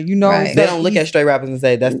 rapper. You know, Right. They don't look at straight rappers and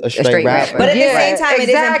say that's a straight rapper. But at Yeah, the same time, it is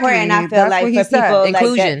exactly. important. I feel That's like what he for said. people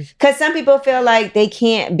Inclusion. because some people feel like they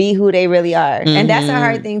can't be who they really are, and that's a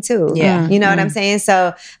hard thing too. Yeah. you know what I'm saying.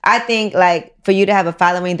 So I think like for you to have a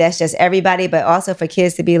following that's just everybody, but also for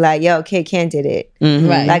kids to be like, "Yo, Kid Ken did it.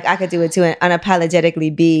 Right. Like I could do it too, and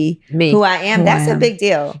unapologetically be Me. who I am." That's a big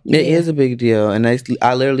deal. It is a big deal, and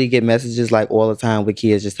I literally get messages like all the time with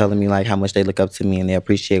kids just telling me like how much they look up to me and they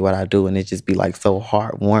appreciate what I do, and it just be like so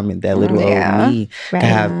heartwarming that little old me Right. to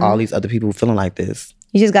have all these other people feeling like this.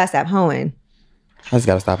 You just gotta stop hoeing. I just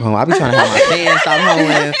gotta stop hoeing. I be trying to have my fans stop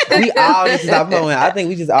hoeing. We all need to stop hoeing. I think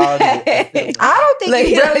we just all need to. I don't think Look,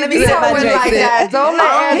 you really let me be say my hoeing Drake like shit. that. Don't let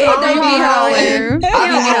I Anthony be hoeing. I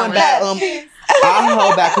be hoeing back. I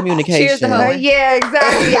hold back communication. Cheers to hoeing. Yeah,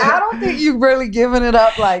 exactly. I don't think you really giving it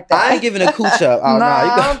up like that. I ain't giving a cooch up. Oh, no, no, you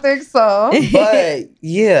I got- don't think so. But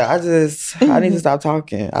yeah, I need to stop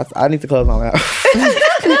talking. I need to close my mouth.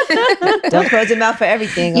 Don't close your mouth for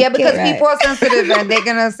everything. Yeah, okay? because Right. people are sensitive and they're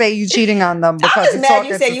gonna say you cheating on them because I was you're mad talking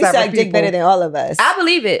you said to you several suck dick people. better than all of us. I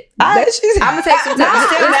believe it. I- I'm gonna take some No, time.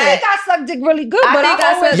 I think I suck dick really good, I but think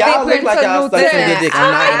I I always suck Y'all open look like to y'all new suck some things. good dick.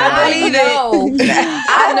 I'm not I gonna lie. believe it.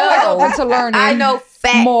 I know. Open to learning. I know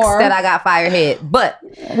facts more. that I got fire head, but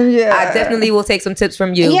Yeah. I definitely will take some tips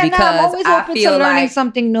from you yeah, no, because I'm always I open feel to learning like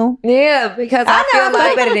something new. yeah, because I I, know feel I'm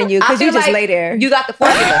like better than you I because you feel just like lay there. You got the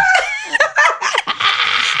formula.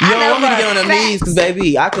 You don't want me to get on the knees because,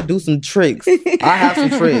 baby, I could do some tricks. I have some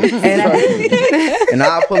tricks. And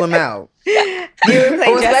I'll pull them out. You ever play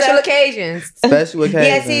On dress special up? occasions. Special occasions.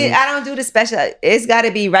 Yeah, see, I don't do the special. It's got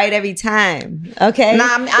to be right every time. Okay.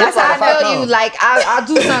 Nah, That's all I I feel know. you. Like I'll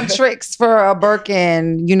do some tricks for a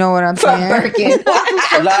Birkin. You know what I'm saying? Birkin.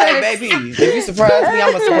 Like, baby, if you surprise me,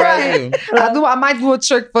 I'm going to surprise you. I might do a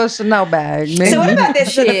trick for a Chanel bag. Maybe. So what about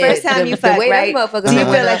this? So the Shit, first time you the fuck, way them right? motherfuckers Do you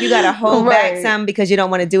know feel it. like you gotta hold back Right. some because you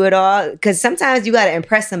don't want to do it all? Because sometimes you gotta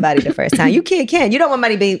impress somebody the first time. You Kid. You don't want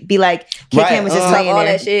somebody to be like Kid Right, Ken was just uh, laying all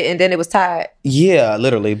there. that shit, and then it was tired. Yeah,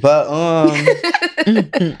 literally. But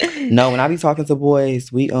no, when I be talking to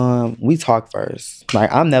boys, we talk first.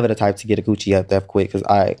 Like I'm never the type to get a Gucci up that quick because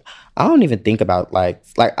I don't even think about like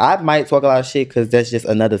I might talk a lot of shit because that's just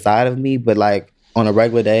another side of me. But like on a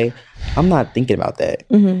regular day, I'm not thinking about that.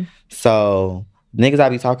 So niggas I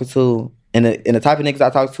be talking to and the type of niggas I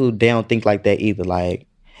talk to, they don't think like that either. Like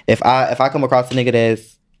if I come across a nigga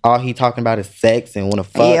that's all he talking about is sex and want to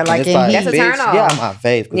fuck. Yeah, and like it's in like, heat. That's a bitch, turn off. get out my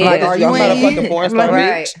face. 'Cause Yeah. like, Are I'm you not a in fucking heat? porn star,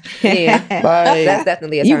 Right. bitch. Yeah. Like, That's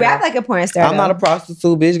definitely a turn You rap off. like a porn star. I'm not a though.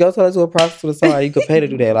 prostitute, bitch. Go tell her to a prostitute or somebody. You could pay to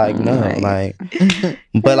do that. Like, no. Like,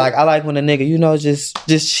 but like, I like when a nigga, you know, just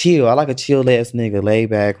chill. I like a chill ass nigga, laid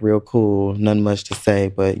back, real cool, nothing much to say,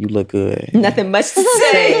 but you look good. Nothing much to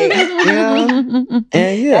say. Yeah. And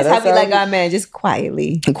yeah, That's how we like our men, just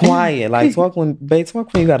quietly. quiet. Like, talk when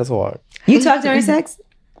you gotta talk. You talk during sex?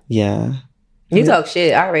 Yeah. You talk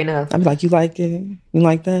shit. I already know. I'm like, you like it? You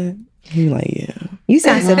like that? You like, yeah. You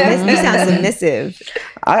sound submissive. You sound submissive.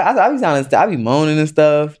 I be moaning and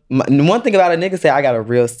stuff. One thing about a nigga say I got a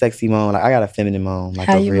real sexy moan. Like I got a feminine moan. Like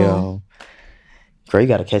How a you real. moan? Girl, you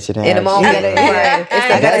gotta catch it In the moment. Yeah. Right. It's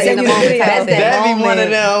like gotta in the send you the moment. video. That's that That be one of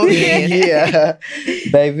moment. them. Yeah.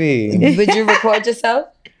 Baby. Would you record yourself?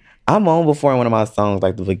 I'm on before in one of my songs,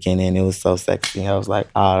 like the beginning. It was so sexy. I was like,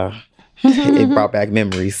 it brought back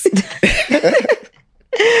memories.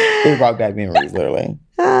 It brought back memories, literally.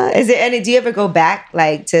 Is there any? Do you ever go back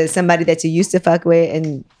like to somebody that you used to fuck with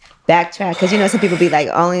and backtrack? Because you know some people be like,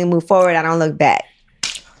 only move forward. I don't look back.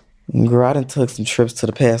 Girl, I done took some trips to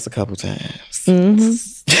the past a couple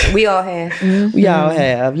times. We all have. We all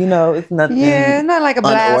have. You know, it's nothing. Yeah, not like a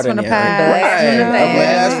blast from the unordinary. past. Right. you know? A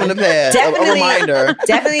blast from the past. A reminder.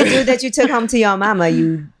 Definitely dude that you took home to your mama.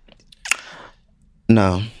 You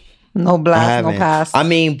No. No I blast, haven't. no past. I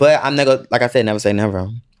mean, but I'm never, like I said, never say never.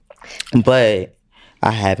 But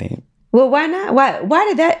I haven't. well, why not? Why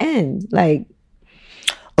did that end? Like,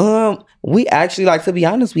 We actually, like, to be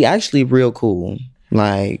honest, we actually real cool.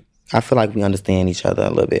 Like, I feel like we understand each other a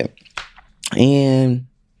little bit. And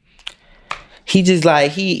he just,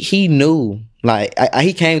 like, he knew. Like,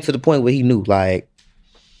 he came to the point where he knew, like,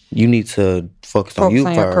 you need to focus on you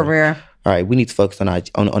Focus on your first. career. all right, we need to focus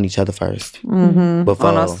on each other first. Mm-hmm. Before.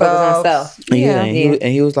 On Focus on self. Yeah, Yeah.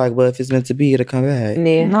 and he was like, well, if it's meant to be, it'll come back.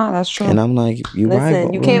 Yeah. No, that's true. And I'm like, you right.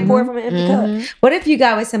 Listen, you can't pour from an empty cup. What if you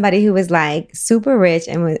got with somebody who was like super rich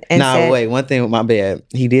and said, wait, one thing with my bad.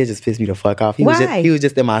 He did just piss me the fuck off. He Why? was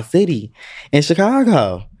just in my city, in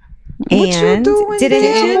Chicago. What you and doing didn't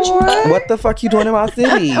there, hit you? boy? What the fuck you doing in my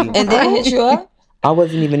city? And then hit you up. I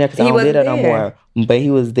wasn't even there because I He don't live there wasn't no there. more. But he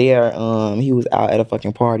was there. He was out at a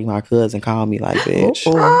fucking party. My cousin called me like, bitch.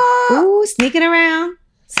 Ooh, sneaking around.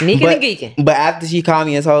 Sneaking and geeking. But after she called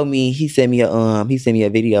me and told me, he sent me a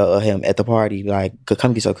video of him at the party. Like,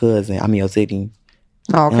 come get your cousin. I'm in your city.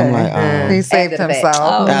 Okay. And I'm like, He saved After the fact.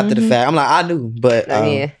 himself. after the fact, I'm like, I knew, but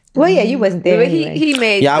Yeah. Well, yeah, you wasn't there But anyway. he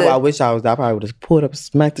made yeah, the, I wish I was. I probably would have pulled up, and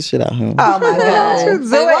smacked the shit out of him Oh my god. You do it.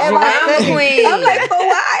 Drama queen. I'm like, but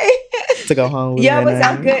why? to go home. With Yo, him was and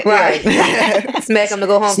I'm good. Right. Smack him to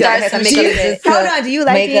go home. Start Have some to make up shit. his- Hold on, do you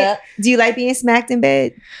like Makeup. being smacked in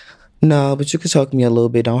bed? No, but you could choke me a little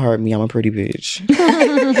bit. Don't hurt me. I'm a pretty bitch.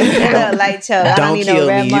 A little light choke. I Don't need kill no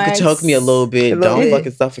red me. You marks. can choke me a little bit. little Don't bit.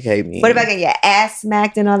 fucking suffocate me. What about getting your ass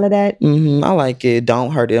smacked and all of that? I like it.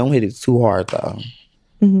 Don't hurt it. Don't hit it too hard though.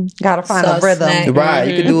 Gotta find So a rhythm. snack. Right?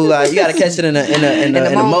 You can do like you gotta catch it in a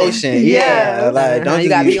moment. motion. Yeah, like don't you just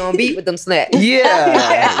gotta be on beat with them snaps.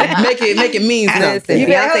 Yeah, make it mean something. Listen, You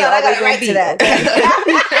better Beyonce hold on, I always gotta on write beat. to that.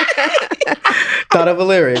 Thought of a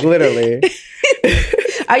lyric, literally.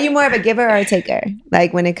 Are you more of a giver or a taker?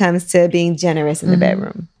 Like when it comes to being generous in the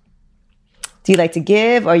bedroom? Do you like to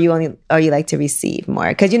give or you like to receive more?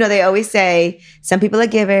 Because they always say some people are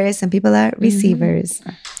givers, some people are receivers.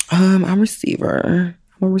 I'm a receiver.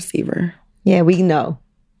 I'm a receiver. Yeah, we know.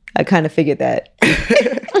 I kind of figured that.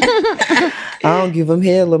 I don't give them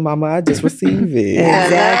head, little mama. I just receive it.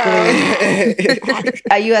 Exactly.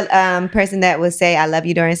 Are you a person that would say "I love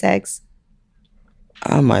you" during sex?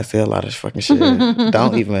 I might say a lot of fucking shit.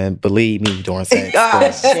 Don't even believe me during sex.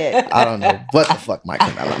 Oh shit! I don't know what the fuck might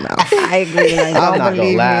come out of my mouth. I agree. Like, I'm don't not gonna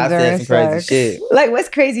believe lie. me I said during some crazy sex. shit. Like what's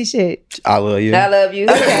crazy shit? I love you. I love you.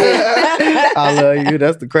 I love you.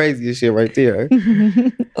 That's the craziest shit right there.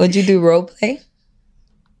 Would you do role play?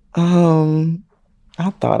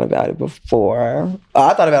 I thought about it before.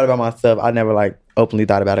 I thought about it by myself. I never like openly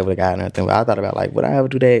thought about it with a guy or nothing. But I thought about like, would I ever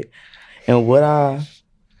do that? And would I?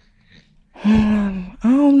 I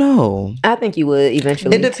don't know. I think you would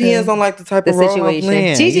eventually. It depends on like the type The of role I'm situation.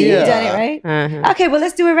 playing. Gigi, Yeah. you've done it, right? Uh-huh. Okay, well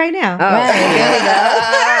let's do it right now.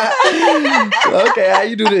 Okay, how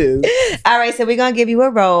you do this? All right, so we're gonna give you a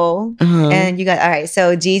role, and you got all right.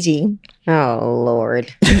 So Gigi. Oh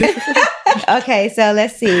Lord. Okay, so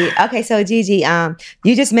let's see. Okay, so Gigi,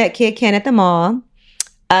 you just met Kid Ken at the mall.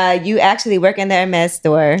 You actually work in the Hermes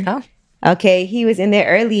store. Oh. Okay, he was in there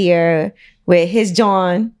earlier with his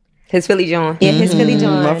John. His Philly John. Yeah, his Philly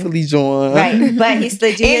John. My Philly John. Right, but he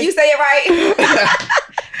slid you. And you say it right.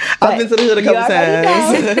 I've been to the hood a You couple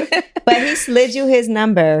already times. But he slid you his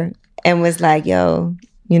number and was like, yo,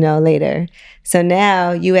 later. So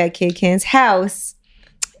now you at Kid Ken's house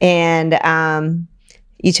and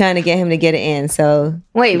you trying to get him to get it in. So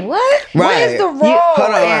Wait, what? Right. What is the role?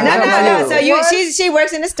 Hold on. no. So What? she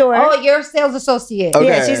works in the store. Oh, you're a sales associate. Okay.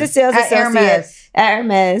 Yeah, she's a sales At associate Hermes. at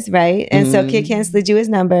Hermes, right? And so Kid Ken slid you his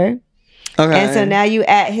number. Okay. And so now you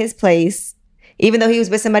at his place, even though he was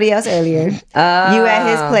with somebody else earlier. You at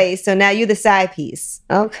his place. So now you the side piece.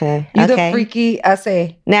 Okay. You Okay. the freaky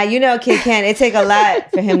essay. Now Kid Ken, it take a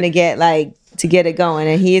lot for him to get it going.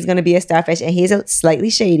 And he is gonna be a starfish and he's slightly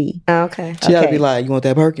shady. Okay. She gotta Okay. be like, you want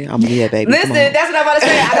that Birkin? I'm gonna be that baby. Listen, Come on. that's what I'm about to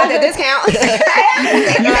say. I got that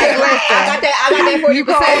discount. I got that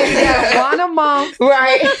 40%. One a month.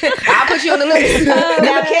 Right. I'll put you on the list.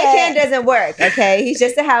 Now Kid Ken doesn't work, okay? He's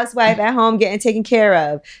just a housewife at home getting taken care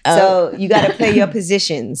of. So you gotta play your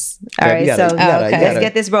positions. All Yeah, right. you gotta- So you gotta- you let's gotta-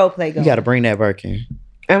 get this role play going. You gotta bring that Birkin.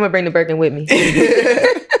 I'm gonna bring the Birkin with me.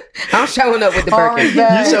 I'm showing up with the Birkin. Orange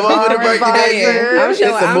bag, You show up with a orange Birkin, bag. yeah. I'm It's a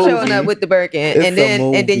showing movie. up with the Birkin, It's and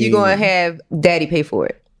a then you're gonna movie. have Daddy pay for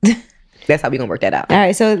it. That's how we gonna work that out. All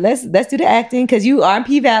right, so let's do the acting because you are in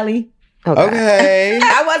P Valley. Okay.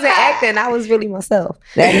 I wasn't acting. I was really myself.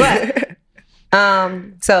 But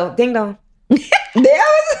so ding dong.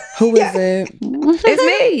 Who is it? It's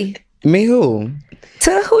me. Me who?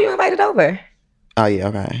 To who you invited over? Oh yeah,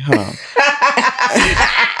 okay. Hold on.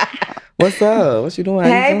 What's up? What you doing?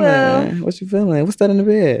 How Hey, you feeling? What you feeling? What's that in the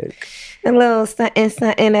bag? A little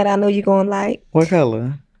something that I know you're gonna like. What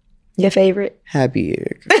color? Your favorite. Happy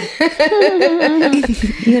egg.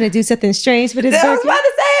 You gonna do something strange for this I was Birkin? about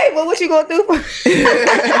to say, well, what you gonna do?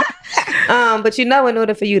 But in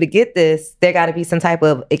order for you to get this, there got to be some type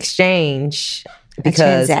of exchange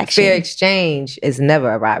because transaction. fair exchange is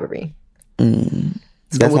never a robbery.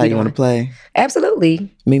 That's what how we you want to doing. play.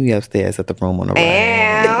 Absolutely. Meet me upstairs at the room on the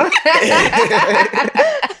right.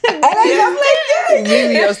 Meet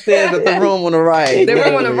me upstairs at the room on the right. The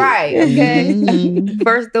room on the right. Okay.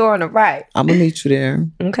 First door on the right. I'm gonna meet you there.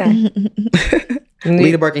 Okay.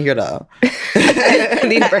 Leave the Birkin here though. Leave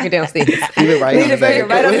the Birkin downstairs. Leave it right on the table.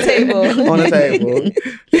 Right on the table. On the table.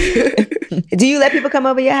 Do you let people come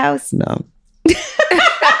over your house? No.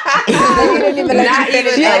 Not even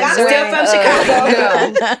like, I'm still from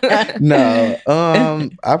Chicago. No.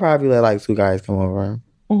 I probably let like 2 guys come over.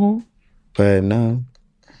 But no.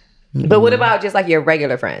 But what about just like your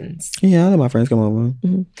regular friends? Yeah, I let my friends come over.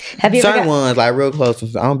 Have you ever Certain got- ones, like real close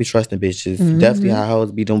ones, I don't be trusting bitches. Definitely how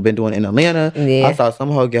hoes been doing in Atlanta. Yeah. I saw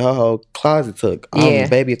some hoe get her whole closet took. Yeah.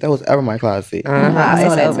 Baby, if that was ever my closet, I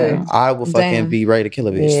saw that too. I would fucking Damn. be ready to kill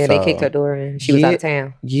a bitch. Yeah, they So, kicked her door in. She was out of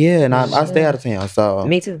town. Yeah, and I stay out of town. So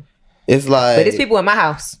Me too. it's like But there's people in my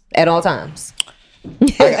house at all times. I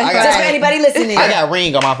Just for anybody listening. I got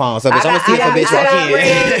Ring on my phone, so bitch, I'm gonna see if a bitch I walk got in. Ring,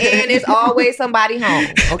 and it's always somebody home.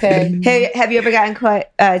 Okay. Hey, have you ever gotten caught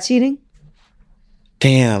cheating?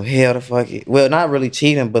 Damn, hell the fuck it. Well, not really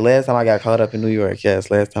cheating, but last time I got caught up in New York.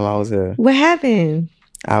 Yes, last time I was here. What happened?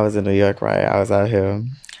 I was in New York, right? I was out here.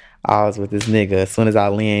 I was with this nigga. As soon as I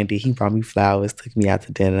landed, he brought me flowers, took me out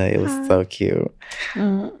to dinner. It was so cute.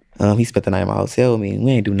 He spent the night in my hotel with me.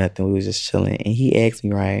 We ain't do nothing. We was just chilling. And he asked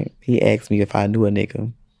me, right? He asked me if I knew a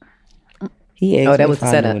nigga. He asked that me was if the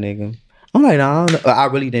I setup. knew a nigga. I'm like, no, I don't know. I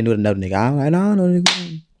really didn't know another nigga. I'm like, no, I don't know the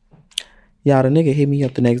nigga. Y'all, the nigga hit me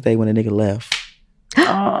up the next day when the nigga left.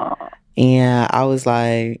 And I was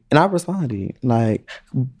like, and I responded, like,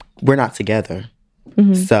 we're not together.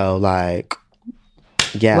 So, like,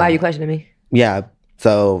 yeah. Why are you questioning me? Yeah.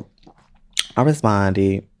 So I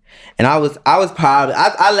responded. And I was probably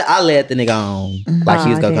I led the nigga on. Like he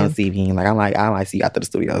was gonna come see me. Like I might see you after the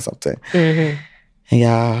studio or something. And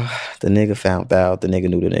y'all, the nigga found out, the nigga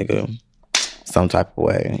knew the nigga some type of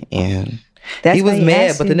way. And That's he was why he mad,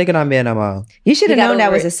 asked but you. the nigga not mad no more. You should have He got known that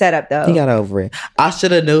over was it. a setup, though. He got over it. I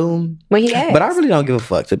should have known. When he asked. But I really don't give a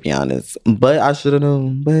fuck, to be honest. But I should have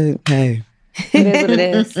known. But hey, It is what it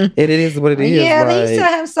is. it is what it is. Yeah, like, he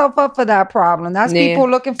set himself up for that problem. That's Yeah. people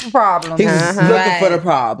looking for problems. he was looking Right. for the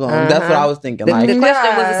problem. That's what I was thinking. Like, The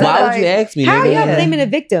question was a Yeah. why setup. would you ask me? How are nigga? y'all blaming the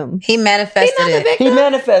victim? He manifested it. He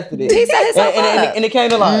manifested it. He set himself up. And it came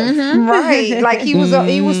to life. Right, like he was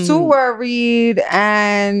too worried,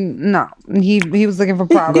 and no, he was looking for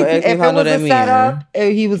problems. Go ask him If how it know was a that setup,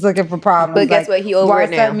 he was looking for problems. But guess what? He over why it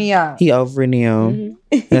now. set me up? He over it now.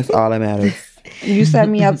 That's all that matters. You set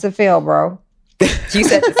me up to fail, bro. You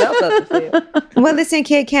set yourself up to fail. Well, listen,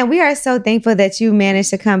 Kid Ken, we are so thankful that you managed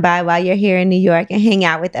to come by while you're here in New York and hang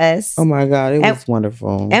out with us. Oh my God, it And- was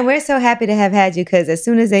wonderful. And we're so happy to have had you because as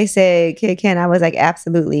soon as they said Kid Ken, I was like,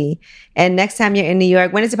 absolutely. And next time you're in New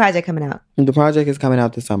York, when is the project coming out? The project is coming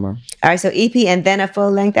out this summer. All right, so EP and then a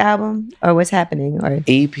full-length album? Or what's happening? Or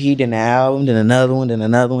EP, then the album, then another one, then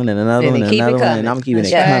another one, then another And one, then then keep it another one. coming. And I'm keeping it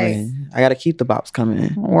Yes. coming. I got to keep the bops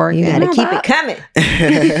coming. Working. you gotta keep it coming.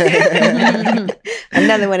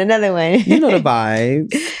 Another one. You know the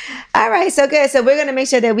vibes. All right, so good. So we're gonna make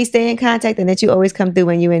sure that we stay in contact and that you always come through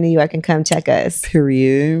when you're in New York and come check us.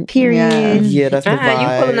 Period. Period. Yeah, that's the vibe.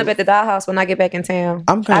 You pulling up at the dollhouse when I get back in town.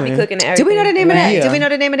 I'm I'll be coming. cooking and Do everything. we know the name of that? Yeah. Do we know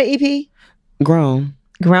the name of the EP? Grown.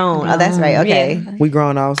 Grown. Oh, that's right. Okay. Yeah. We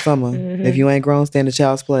grown all summer. If you ain't grown, stay in the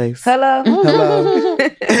child's place. Hello. Hello.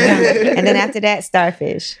 And then after that,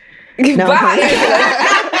 Starfish. No.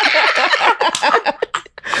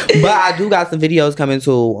 But I do got some videos coming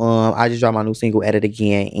too. I just dropped my new single, Edit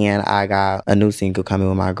Again, and I got a new single coming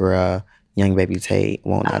with my girl, Young Baby Tate.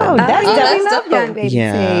 Won't Not Oh, Admit. that's Oh, dope. that's We love dope. Young Baby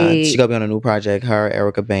Yeah, Tate. she gonna be on a new project. Her,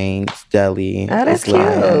 Erica Banks, Deli. Oh, that's It's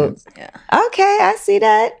like- cute. Okay, I see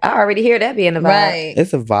that. I already hear that being the vibe. Right.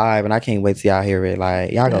 It's a vibe, and I can't wait till y'all hear it.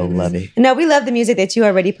 Like y'all gonna love it. No, we love the music that you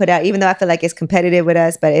already put out, even though I feel like it's competitive with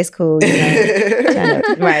us, but it's cool. You know?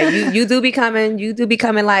 Right. You do be coming. You do be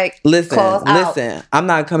coming like Listen, calls out. listen. I'm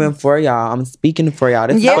not coming for y'all. I'm speaking for y'all.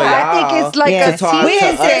 This is Yeah, for y'all. I think it's like Yeah. a To talk We to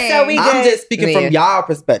didn't us. say so we I'm good. just speaking Yeah. from y'all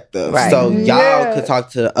perspective. Right. So y'all Yeah. could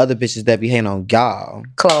talk to other bitches that be hating on y'all.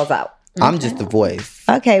 Claws out. I'm just the voice.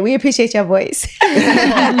 Okay, we appreciate your voice. All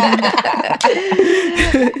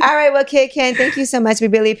right, well, Kid Ken, thank you so much. We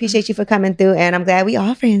really appreciate you for coming through, and I'm glad we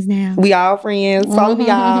all friends now. We all friends. Follow me,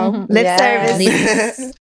 y'all. Lip Yes. service.